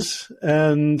stories,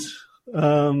 and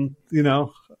I'm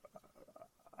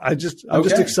just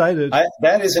excited.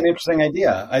 That is an interesting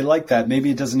idea. I like that.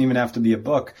 Maybe it doesn't even have to be a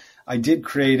book. I did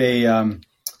create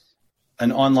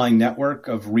an online network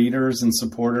of readers and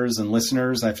supporters and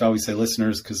listeners. I have to always say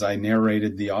listeners because I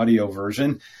narrated the audio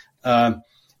version.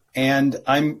 And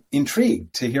I'm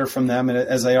intrigued to hear from them,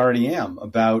 as I already am,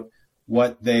 about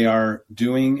what they are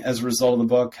doing as a result of the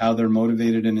book, how they're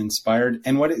motivated and inspired.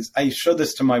 And I showed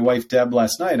this to my wife, Deb,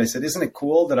 last night. I said, isn't it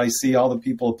cool that I see all the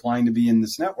people applying to be in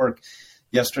this network?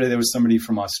 Yesterday, there was somebody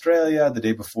from Australia, the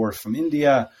day before from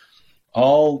India,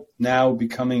 all now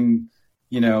becoming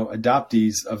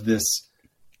adoptees of this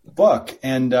book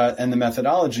and the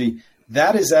methodology.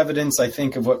 That is evidence, I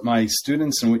think, of what my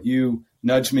students and what you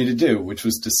nudged me to do, which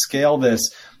was to scale this.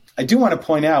 I do want to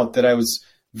point out that I was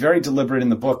very deliberate in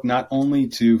the book, not only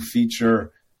to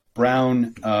feature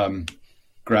Brown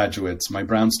graduates, my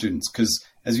Brown students, because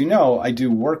as you know, I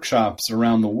do workshops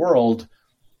around the world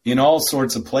in all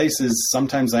sorts of places.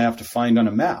 Sometimes I have to find on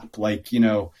a map, like,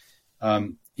 in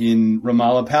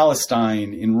Ramallah,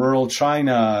 Palestine, in rural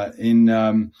China,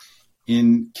 in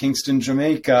Kingston,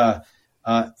 Jamaica.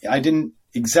 I didn't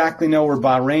exactly know where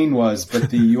Bahrain was,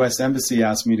 but the U.S. Embassy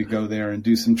asked me to go there and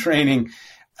do some training.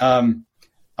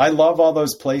 I love all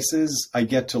those places. I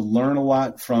get to learn a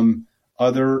lot from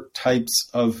other types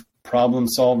of problem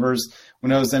solvers.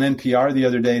 When I was on NPR the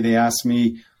other day, they asked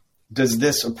me, does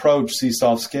this approach, See,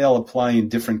 Solve, Scale, apply in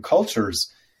different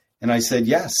cultures? And I said,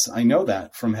 yes, I know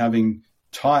that from having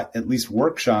taught at least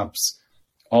workshops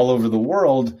all over the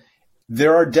world.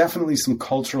 There are definitely some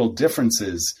cultural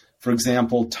differences. For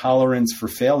example, tolerance for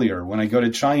failure. When I go to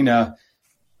China,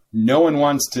 no one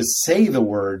wants to say the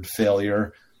word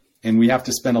failure, and we have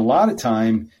to spend a lot of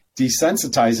time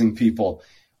desensitizing people.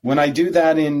 When I do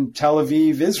that in Tel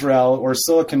Aviv, Israel, or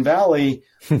Silicon Valley,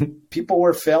 people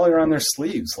wear failure on their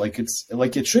sleeves, like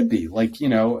it should be,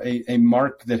 a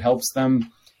mark that helps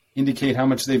them indicate how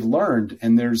much they've learned.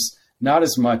 And there's not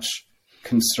as much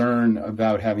concern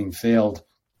about having failed.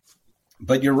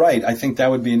 But you're right. I think that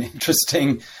would be an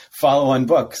interesting follow-on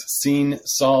book, Seen,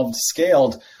 Solved,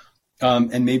 Scaled.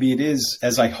 And maybe it is,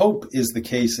 as I hope is the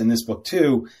case in this book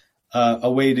too,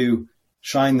 a way to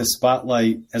shine the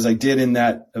spotlight, as I did in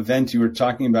that event you were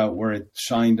talking about, where it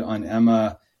shined on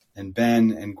Emma and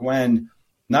Ben and Gwen,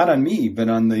 not on me, but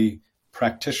on the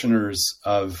practitioners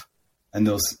and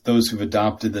those who've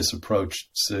adopted this approach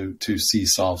to See,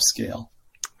 Solve, Scale.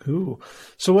 Ooh.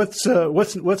 So what's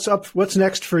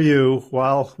next for you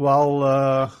while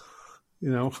got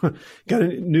a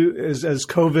new, as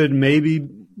COVID maybe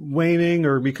waning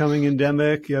or becoming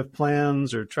endemic? You have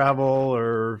plans or travel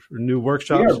or new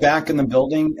workshops? We are back in the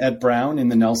building at Brown in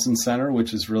the Nelson Center,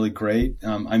 which is really great.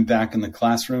 I'm back in the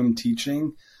classroom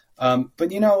teaching.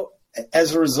 But,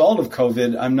 as a result of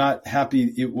COVID, I'm not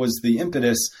happy it was the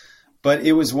impetus, but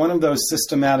it was one of those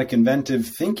systematic, inventive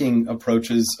thinking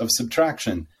approaches of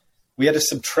subtraction. We had to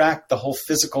subtract the whole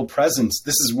physical presence.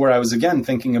 This is where I was, again,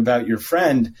 thinking about your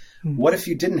friend. What if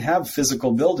you didn't have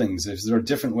physical buildings? Is there a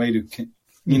different way to,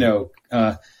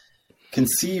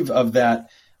 conceive of that?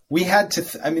 We had to,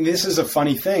 this is a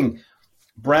funny thing.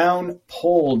 Brown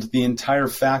polled the entire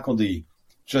faculty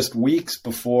just weeks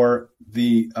before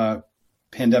the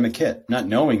pandemic hit, not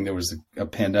knowing there was a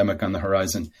pandemic on the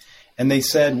horizon. And they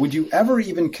said, would you ever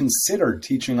even consider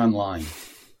teaching online?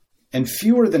 And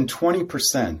fewer than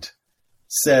 20%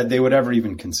 said they would ever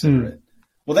even consider it.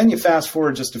 Well, then you fast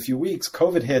forward just a few weeks,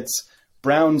 COVID hits,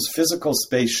 Brown's physical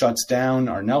space shuts down,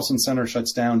 our Nelson Center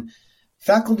shuts down.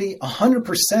 Faculty,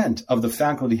 100% of the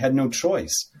faculty had no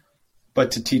choice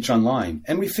but to teach online.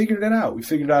 And we figured it out. We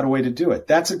figured out a way to do it.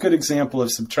 That's a good example of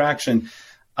subtraction.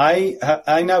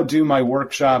 I now do my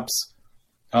workshops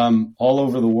all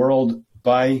over the world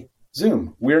by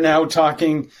Zoom. We're now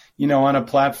talking, on a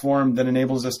platform that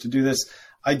enables us to do this.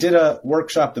 I did a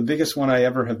workshop, the biggest one I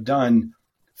ever have done,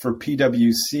 for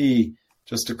PwC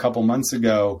just a couple months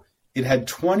ago. It had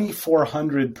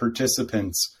 2,400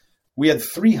 participants. We had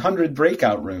 300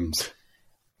 breakout rooms.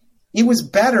 It was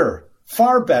better,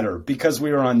 far better, because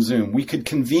we were on Zoom. We could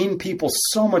convene people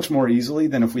so much more easily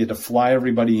than if we had to fly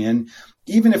everybody in.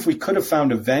 Even if we could have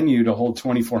found a venue to hold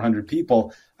 2,400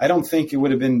 people, I don't think it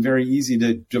would have been very easy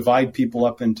to divide people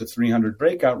up into 300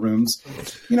 breakout rooms.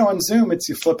 On Zoom, it's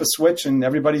you flip a switch and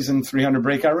everybody's in 300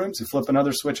 breakout rooms. You flip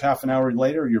another switch half an hour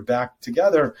later, you're back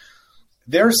together.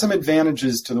 There are some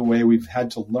advantages to the way we've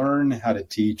had to learn how to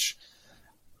teach.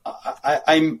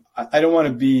 I don't want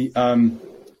to be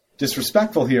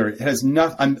disrespectful here. It has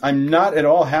not. I'm not at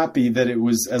all happy that it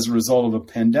was as a result of a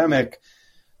pandemic,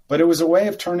 but it was a way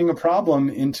of turning a problem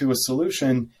into a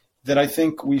solution that I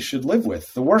think we should live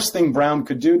with. The worst thing Brown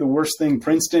could do, the worst thing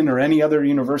Princeton or any other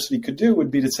university could do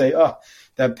would be to say, oh,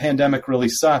 that pandemic really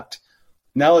sucked.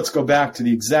 Now let's go back to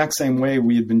the exact same way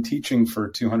we had been teaching for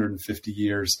 250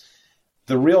 years.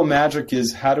 The real magic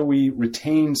is, how do we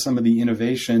retain some of the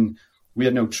innovation? We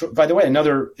had no choice. By the way,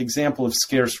 another example of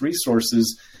scarce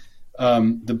resources,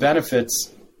 the benefits.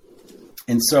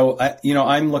 And so,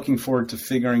 I'm looking forward to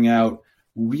figuring out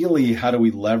really how do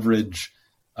we leverage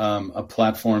a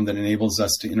platform that enables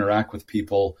us to interact with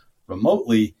people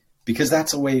remotely, because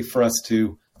that's a way for us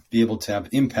to be able to have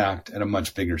impact at a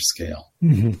much bigger scale.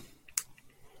 Mm-hmm.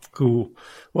 Cool.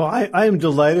 Well, I am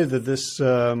delighted that this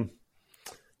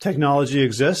technology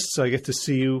exists. I get to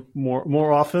see you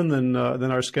more often than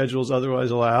our schedules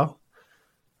otherwise allow.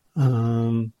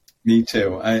 Me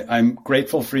too. I'm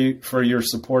grateful for your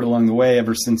support along the way.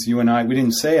 Ever since you and I, we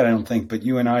didn't say it, I don't think, but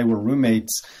you and I were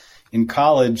roommates in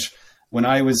college. When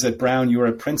I was at Brown, you were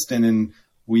at Princeton, and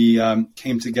we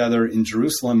came together in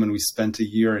Jerusalem, and we spent a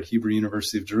year at Hebrew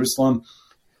University of Jerusalem.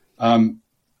 And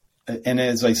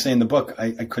as I say in the book,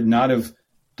 I could not have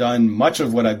done much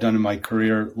of what I've done in my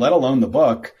career, let alone the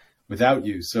book, without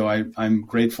you. So I'm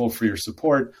grateful for your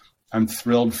support. I'm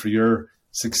thrilled for your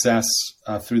success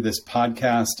through this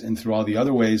podcast and through all the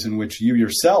other ways in which you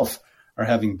yourself are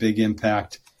having big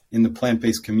impact in the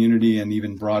plant-based community and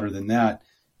even broader than that.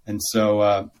 And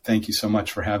so thank you so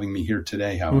much for having me here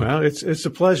today, Howard. Well, it's a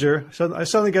pleasure. So I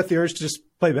suddenly got the urge to just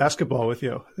play basketball with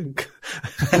you.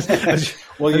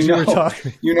 Well, you were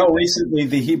talking. Recently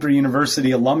the Hebrew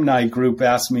University alumni group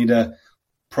asked me to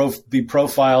be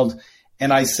profiled.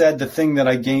 And I said the thing that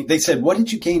I gained, they said, what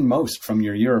did you gain most from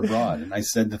your year abroad? And I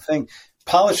said,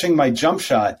 polishing my jump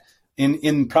shot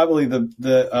in probably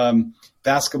the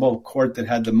basketball court that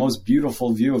had the most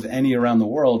beautiful view of any around the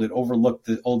world. It overlooked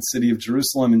the old city of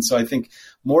Jerusalem. And so I think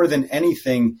more than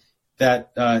anything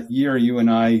that year you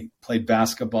and I played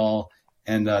basketball,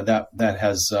 and that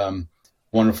has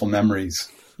wonderful memories.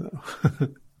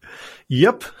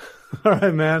 Yep. All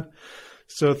right, man.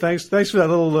 So thanks for that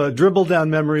little dribble down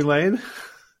memory lane.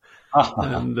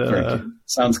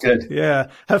 Sounds good. Yeah.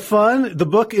 Have fun. The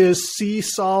book is See,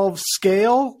 Solve,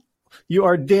 Scale. You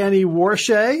are Danny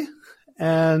Warshay,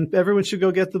 and everyone should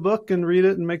go get the book and read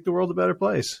it and make the world a better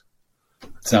place.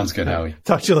 Sounds good, Howie.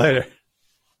 Talk to you later.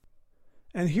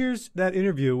 And here's that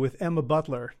interview with Emma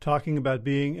Butler talking about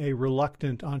being a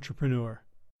reluctant entrepreneur.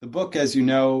 The book, as you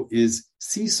know, is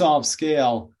See, Solve,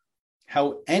 Scale,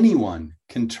 How Anyone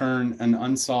Can Turn an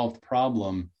Unsolved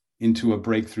Problem into a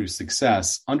Breakthrough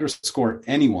Success, underscore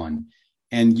anyone.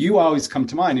 And you always come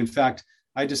to mind. In fact,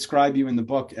 I describe you in the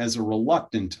book as a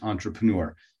reluctant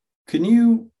entrepreneur. Can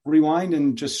you rewind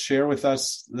and just share with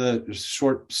us the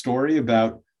short story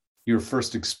about your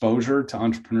first exposure to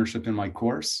entrepreneurship in my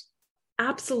course?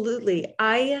 Absolutely.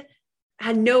 I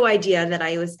had no idea that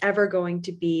I was ever going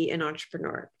to be an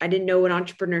entrepreneur. I didn't know what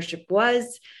entrepreneurship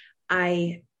was.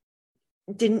 I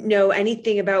didn't know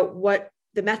anything about what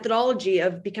the methodology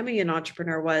of becoming an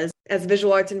entrepreneur was. As a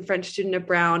visual arts and French student at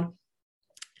Brown,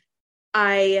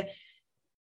 I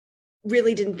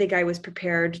really didn't think I was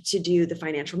prepared to do the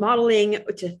financial modeling,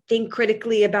 to think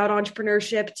critically about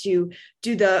entrepreneurship, to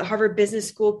do the Harvard Business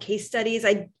School case studies.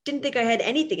 I didn't think I had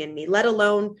anything in me, let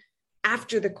alone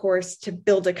after the course to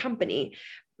build a company.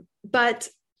 But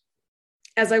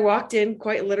as I walked in,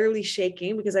 quite literally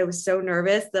shaking because I was so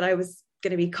nervous that I was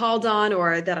going to be called on,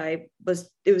 or that it was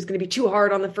going to be too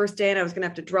hard on the first day and I was going to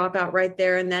have to drop out right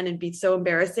there and then, and be so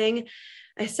embarrassing.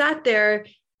 I sat there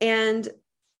and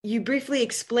you briefly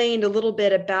explained a little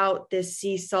bit about this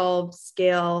See, Solve,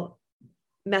 Scale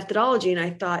methodology. And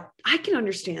I thought, I can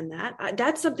understand that.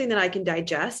 That's something that I can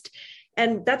digest.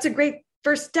 And that's a great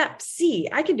first step. See,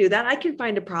 I can do that. I can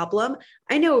find a problem.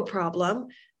 I know a problem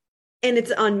and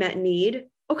it's an unmet need.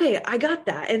 Okay, I got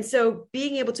that. And so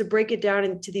being able to break it down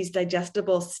into these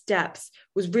digestible steps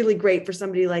was really great for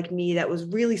somebody like me that was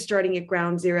really starting at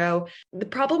ground zero. The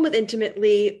problem with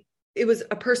Intimately, it was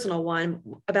a personal one.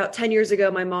 About 10 years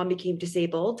ago, my mom became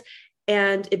disabled,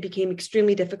 and it became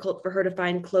extremely difficult for her to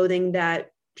find clothing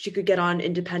that she could get on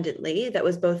independently that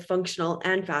was both functional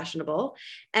and fashionable.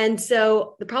 And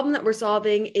so the problem that we're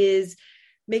solving is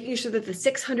making sure that the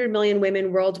 600 million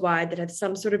women worldwide that have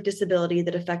some sort of disability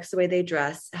that affects the way they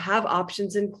dress have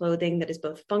options in clothing that is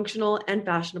both functional and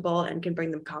fashionable and can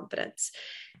bring them confidence.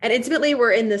 And Intimately,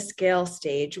 we're in the scale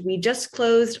stage. We just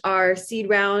closed our seed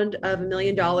round of $1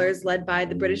 million led by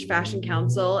the British Fashion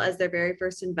Council as their very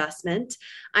first investment.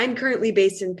 I'm currently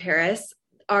based in Paris.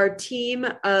 Our team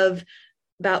of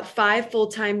about 5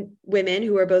 full-time women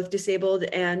who are both disabled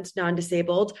and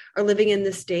non-disabled are living in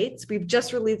the States. We've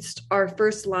just released our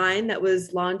first line that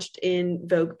was launched in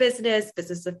Vogue Business,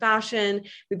 Business of Fashion.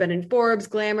 We've been in Forbes,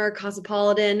 Glamour,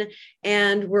 Cosmopolitan,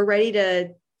 and we're ready to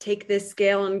take this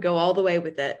scale and go all the way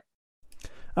with it.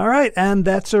 All right, and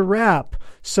that's a wrap.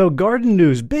 So garden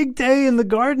news, big day in the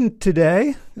garden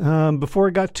today. Before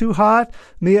it got too hot,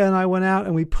 Mia and I went out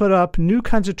and we put up new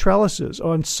kinds of trellises.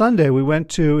 On Sunday, we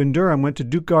went in Durham, went to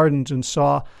Duke Gardens and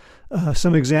saw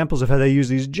some examples of how they use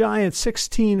these giant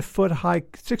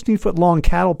 16-foot long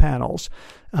cattle panels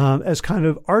as kind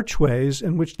of archways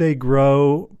in which they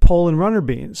grow pole and runner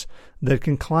beans that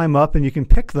can climb up and you can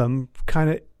pick them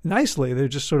kind of nicely. They're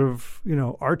just sort of,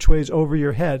 archways over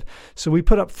your head. So we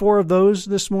put up 4 of those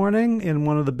this morning in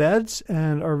one of the beds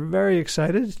and are very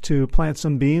excited to plant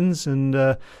some beans and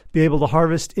be able to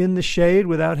harvest in the shade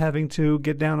without having to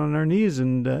get down on our knees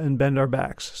and bend our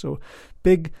backs. So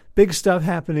big stuff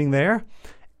happening there.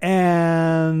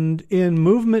 And in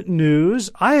movement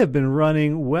news, I have been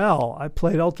running well. I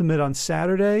played Ultimate on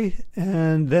Saturday,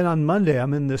 and then on Monday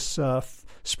I'm in this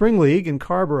spring league in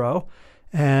Carborough,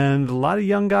 and a lot of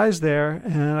young guys there.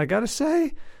 And I got to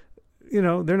say,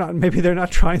 they're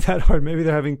not trying that hard. Maybe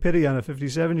they're having pity on a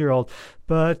 57-year-old.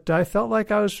 But I felt like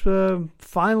I was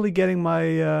finally getting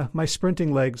my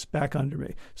sprinting legs back under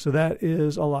me. So that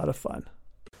is a lot of fun.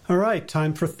 All right,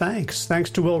 time for thanks. Thanks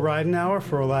to Will Ridenhour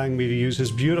for allowing me to use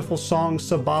his beautiful song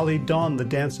Sabali Dawn, The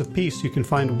Dance of Peace. You can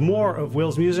find more of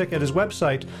Will's music at his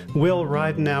website,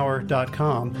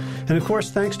 willridenhour.com. And of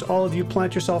course, thanks to all of you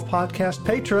Plant Yourself Podcast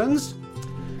patrons.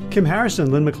 Kim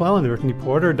Harrison, Lynn McClellan, Brittany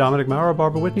Porter, Dominic Maurer,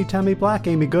 Barbara Whitney, Tammy Black,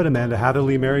 Amy Good, Amanda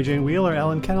Hatherley, Mary Jane Wheeler,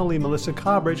 Ellen Kennelly, Melissa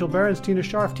Cobb, Rachel Behrens, Tina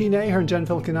Scharf, Tina Ahern, Jen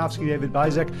Filkanovsky, David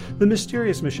Bizek, The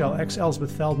Mysterious Michelle X,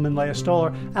 Elsbeth Feldman, Leah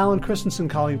Stoller, Alan Christensen,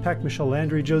 Colleen Peck, Michelle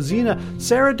Landry, Josina,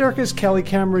 Sarah Durkis, Kelly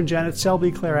Cameron, Janet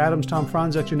Selby, Claire Adams, Tom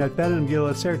Franzek, Jeanette Bennett,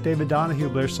 Gila Cert, David Donahue,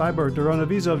 Blair Cyber, Dorona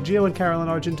Vizov, Gio and Carolyn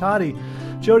Argentati,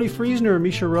 Jody Friesner,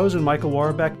 Misha Rosen, Michael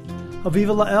Warbeck,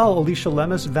 Aviva Lael, Alicia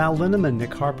Lemus, Val Linneman,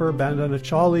 Nick Harper, Bandana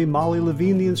Chawley, Molly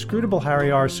Levine, The Inscrutable Harry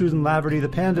R., Susan Laverty, The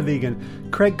Panda Vegan,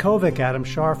 Craig Kovic, Adam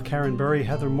Scharf, Karen Burry,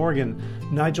 Heather Morgan,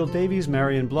 Nigel Davies,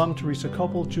 Marion Blum, Teresa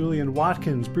Koppel, Julian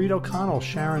Watkins, Breed O'Connell,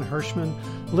 Sharon Hirschman,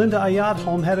 Linda Ayat,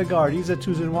 Holm Hedegaard, Isa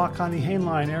Tuzinwa, Connie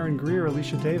Hainline, Aaron Greer,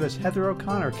 Alicia Davis, Heather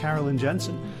O'Connor, Carolyn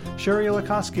Jensen, Sherry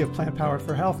Olakoski of Plant Powered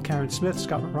for Health, Karen Smith,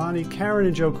 Scott Marani, Karen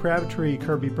and Joe Crabtree,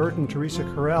 Kirby Burton, Teresa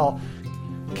Carell,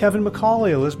 Kevin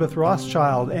McCauley, Elizabeth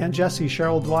Rothschild, Ann Jesse,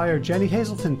 Cheryl Dwyer, Jenny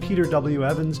Hazelton, Peter W.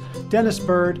 Evans, Dennis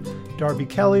Bird, Darby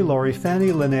Kelly, Laurie Fanny,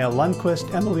 Linnea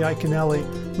Lundquist, Emily Iconelli,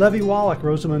 Levy Wallach,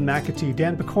 Rosamund McAtee,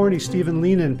 Dan Picorni, Stephen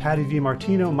Leenan, Patty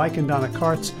DiMartino, Mike and Donna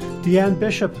Kartz, Deanne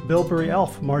Bishop, Bilberry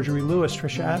Elf, Marjorie Lewis,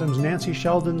 Tricia Adams, Nancy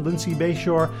Sheldon, Lindsay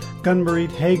Bayshore,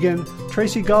 Gunmarie Hagan,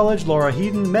 Tracy Gullidge, Laura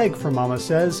Heaton, Meg from Mama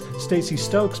Says, Stacey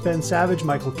Stokes, Ben Savage,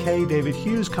 Michael Kay, David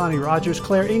Hughes, Connie Rogers,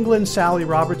 Claire England, Sally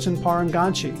Robertson,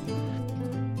 Paranganchi,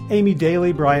 Amy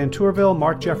Daly, Brian Tourville,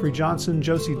 Mark Jeffrey Johnson,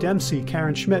 Josie Dempsey,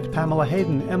 Karen Schmidt, Pamela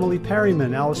Hayden, Emily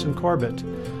Perryman, Allison Corbett,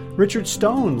 Richard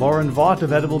Stone, Lauren Vaught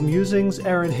of Edible Musings,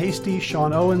 Aaron Hasty,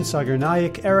 Sean Owen, Sagar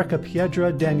Naik, Erica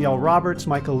Piedra, Danielle Roberts,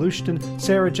 Michael Lushton,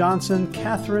 Sarah Johnson,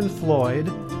 Catherine Floyd,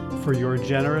 for your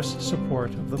generous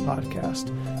support of the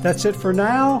podcast. That's it for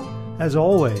now. As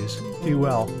always, be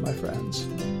well, my friends.